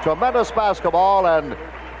tremendous basketball and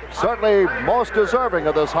certainly most deserving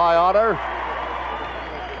of this high honor.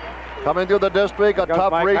 Coming through the district, a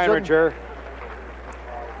tough Mike region. Heinricher.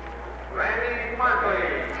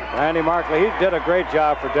 Randy Markley, he did a great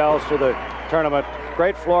job for Dells through the tournament.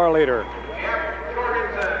 Great floor leader.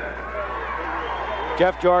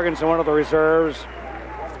 Jeff Jorgensen, one of the reserves.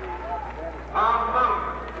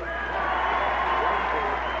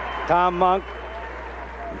 Tom Monk.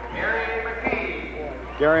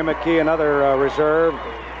 Gary McKee, another reserve.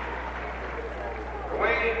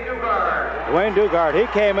 Dwayne Dugard, he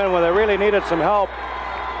came in when they really needed some help.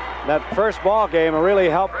 That first ball game really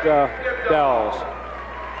helped Dells.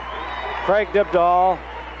 Craig Dibdahl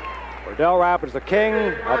for Dell Rapids, the king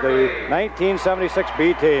of the 1976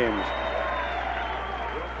 B teams.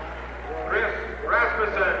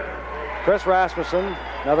 Chris Rasmussen,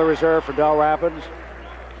 another reserve for Dell Rapids.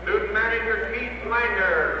 Student manager Keith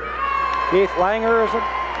Langer. Keith Langer, is it?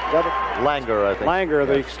 Langer, I think. Langer,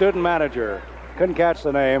 the student manager. Couldn't catch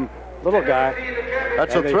the name. Little guy.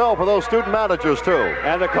 That's a thrill for those student managers, too.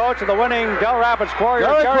 And the coach of the winning Dell Rapids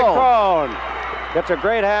Quarriers, Gary Crone. Gets a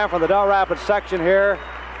great hand from the Dell Rapids section here.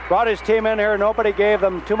 brought his team in here. Nobody gave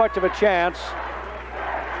them too much of a chance.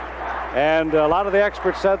 And a lot of the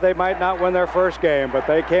experts said they might not win their first game, but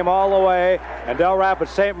they came all the way. And Dell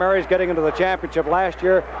Rapids St. Mary's getting into the championship last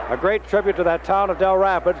year. A great tribute to that town of Dell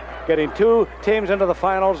Rapids, getting 2 teams into the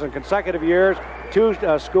finals in consecutive years. 2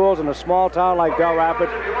 schools in a small town like Dell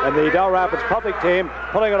Rapids, and the Dell Rapids public team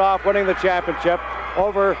pulling it off, winning the championship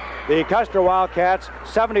over the Custer Wildcats,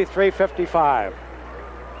 73-55.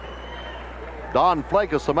 Don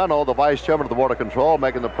Flakes-Semeno, the vice chairman of the Board of Control,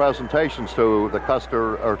 making the presentations to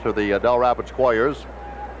the Dell Rapids Quarriers.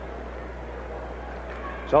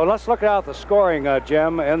 So let's look at the scoring,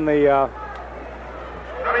 Jim, in the.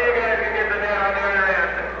 Some of you guys can get the net on the other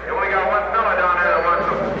end. You only got one fella down there that wants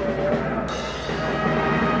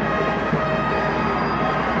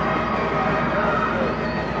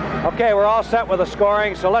them. Okay, we're all set with the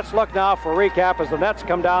scoring, so let's look now for recap as the nets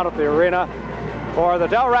come down at the arena. For the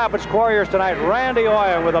Dell Rapids Quarriers tonight, Randy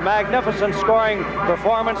Oyen with a magnificent scoring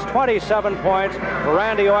performance, 27 points for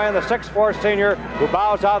Randy Oyen, the 6'4" senior who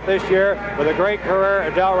bows out this year with a great career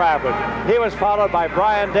at Dell Rapids. He was followed by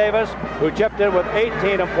Brian Davis, who chipped in with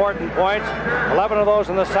 18 important points, 11 of those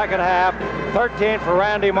in the second half, 13 for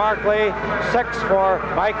Randy Markley, 6 for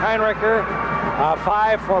Mike Heinricher,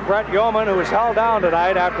 5 for Brett Yeoman, who was held down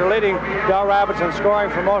tonight after leading Dell Rapids in scoring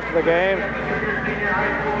for most of the game.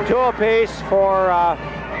 2 apiece for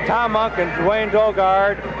Tom Monk and Dwayne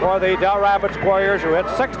Dogard for the Dell Rapids Quarriers, who hit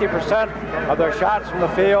 60% of their shots from the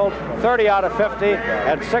field, 30 out of 50,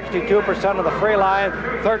 and 62% of the free line,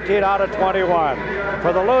 13 out of 21.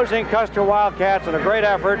 For the losing Custer Wildcats, in a great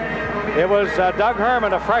effort, it was Doug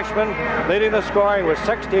Herman, a freshman, leading the scoring with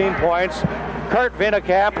 16 points. Kurt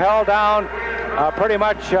Wienekamp held down pretty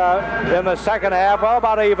much in the second half, well,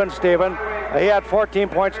 about even Steven. He had 14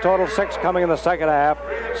 points total, 6 coming in the second half.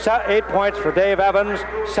 8 points for Dave Evans,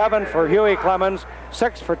 7 for Huey Clemens,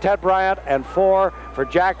 6 for Ted Bryant, and 4 for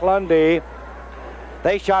Jack Lundy.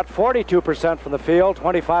 They shot 42% from the field,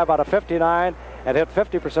 25 out of 59, and hit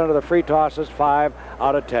 50% of the free tosses, 5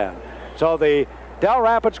 out of 10. So the Dell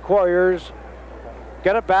Rapids Quarriers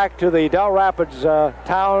get it back to the Dell Rapids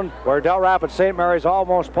town where Dell Rapids St. Mary's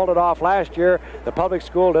almost pulled it off last year. The public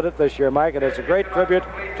school did it this year, Mike, and it's a great tribute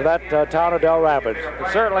to that town of Dell Rapids.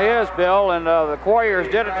 It certainly is, Bill, and the Quarriers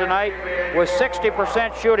did it tonight with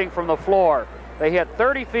 60% shooting from the floor. They hit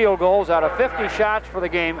 30 field goals out of 50 shots for the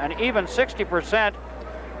game, and even 60%.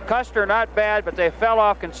 Custer, not bad, but they fell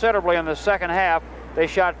off considerably in the second half. They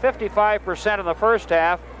shot 55% in the first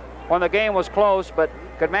half when the game was close, but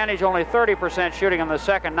could manage only 30% shooting in the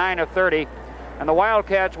second, 9 of 30. And the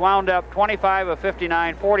Wildcats wound up 25 of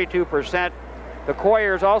 59, 42%. The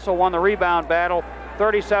Quarriers also won the rebound battle,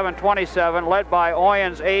 37-27, led by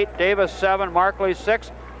Oyen's 8, Davis 7, Markley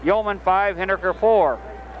 6, Yeoman 5, Hinneker 4.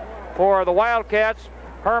 For the Wildcats,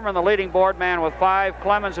 Herman, the leading board man, with 5.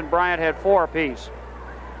 Clemens and Bryant had 4 apiece.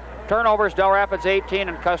 Turnovers, Dell Rapids 18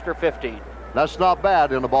 and Custer 15. That's not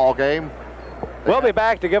bad in a ball game. We'll be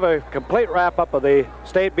back to give a complete wrap-up of the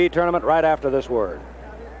State B tournament right after this word.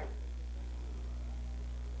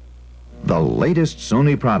 The latest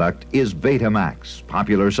Sony product is Betamax.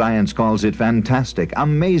 Popular science calls it fantastic,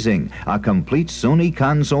 amazing. A complete Sony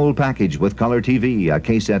console package with color TV, a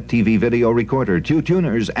cassette TV video recorder, 2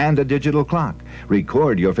 tuners, and a digital clock.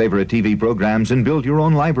 Record your favorite TV programs and build your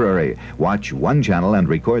own library. Watch one channel and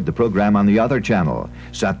record the program on the other channel.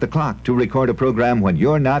 Set the clock to record a program when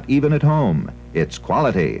you're not even at home. It's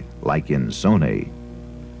quality, like in Sony.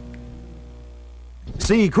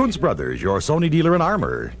 See Kuntz Brothers, your Sony dealer in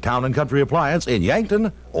Armour, Town and Country Appliance in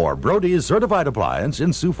Yankton, or Brody's Certified Appliance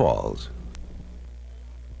in Sioux Falls.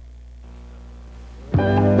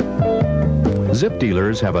 Zip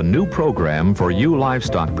dealers have a new program for you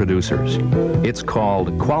livestock producers. It's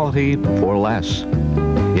called Quality for Less.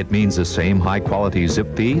 It means the same high-quality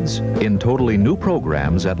Zip feeds in totally new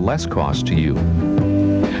programs at less cost to you.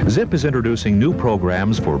 Zip is introducing new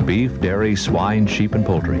programs for beef, dairy, swine, sheep, and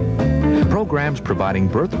poultry. Programs providing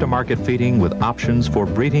birth-to-market feeding with options for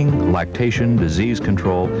breeding, lactation, disease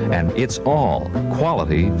control, and it's all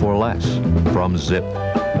quality for less. From Zip,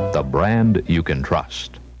 the brand you can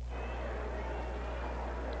trust.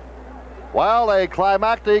 Well, a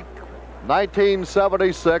climactic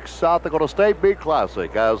 1976 South Dakota State Beat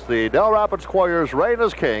Classic as the Dell Rapids Quarriers reign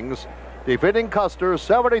as kings, defeating Custer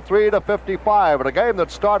 73-55 in a game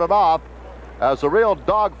that started off as a real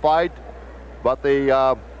dogfight, but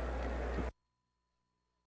the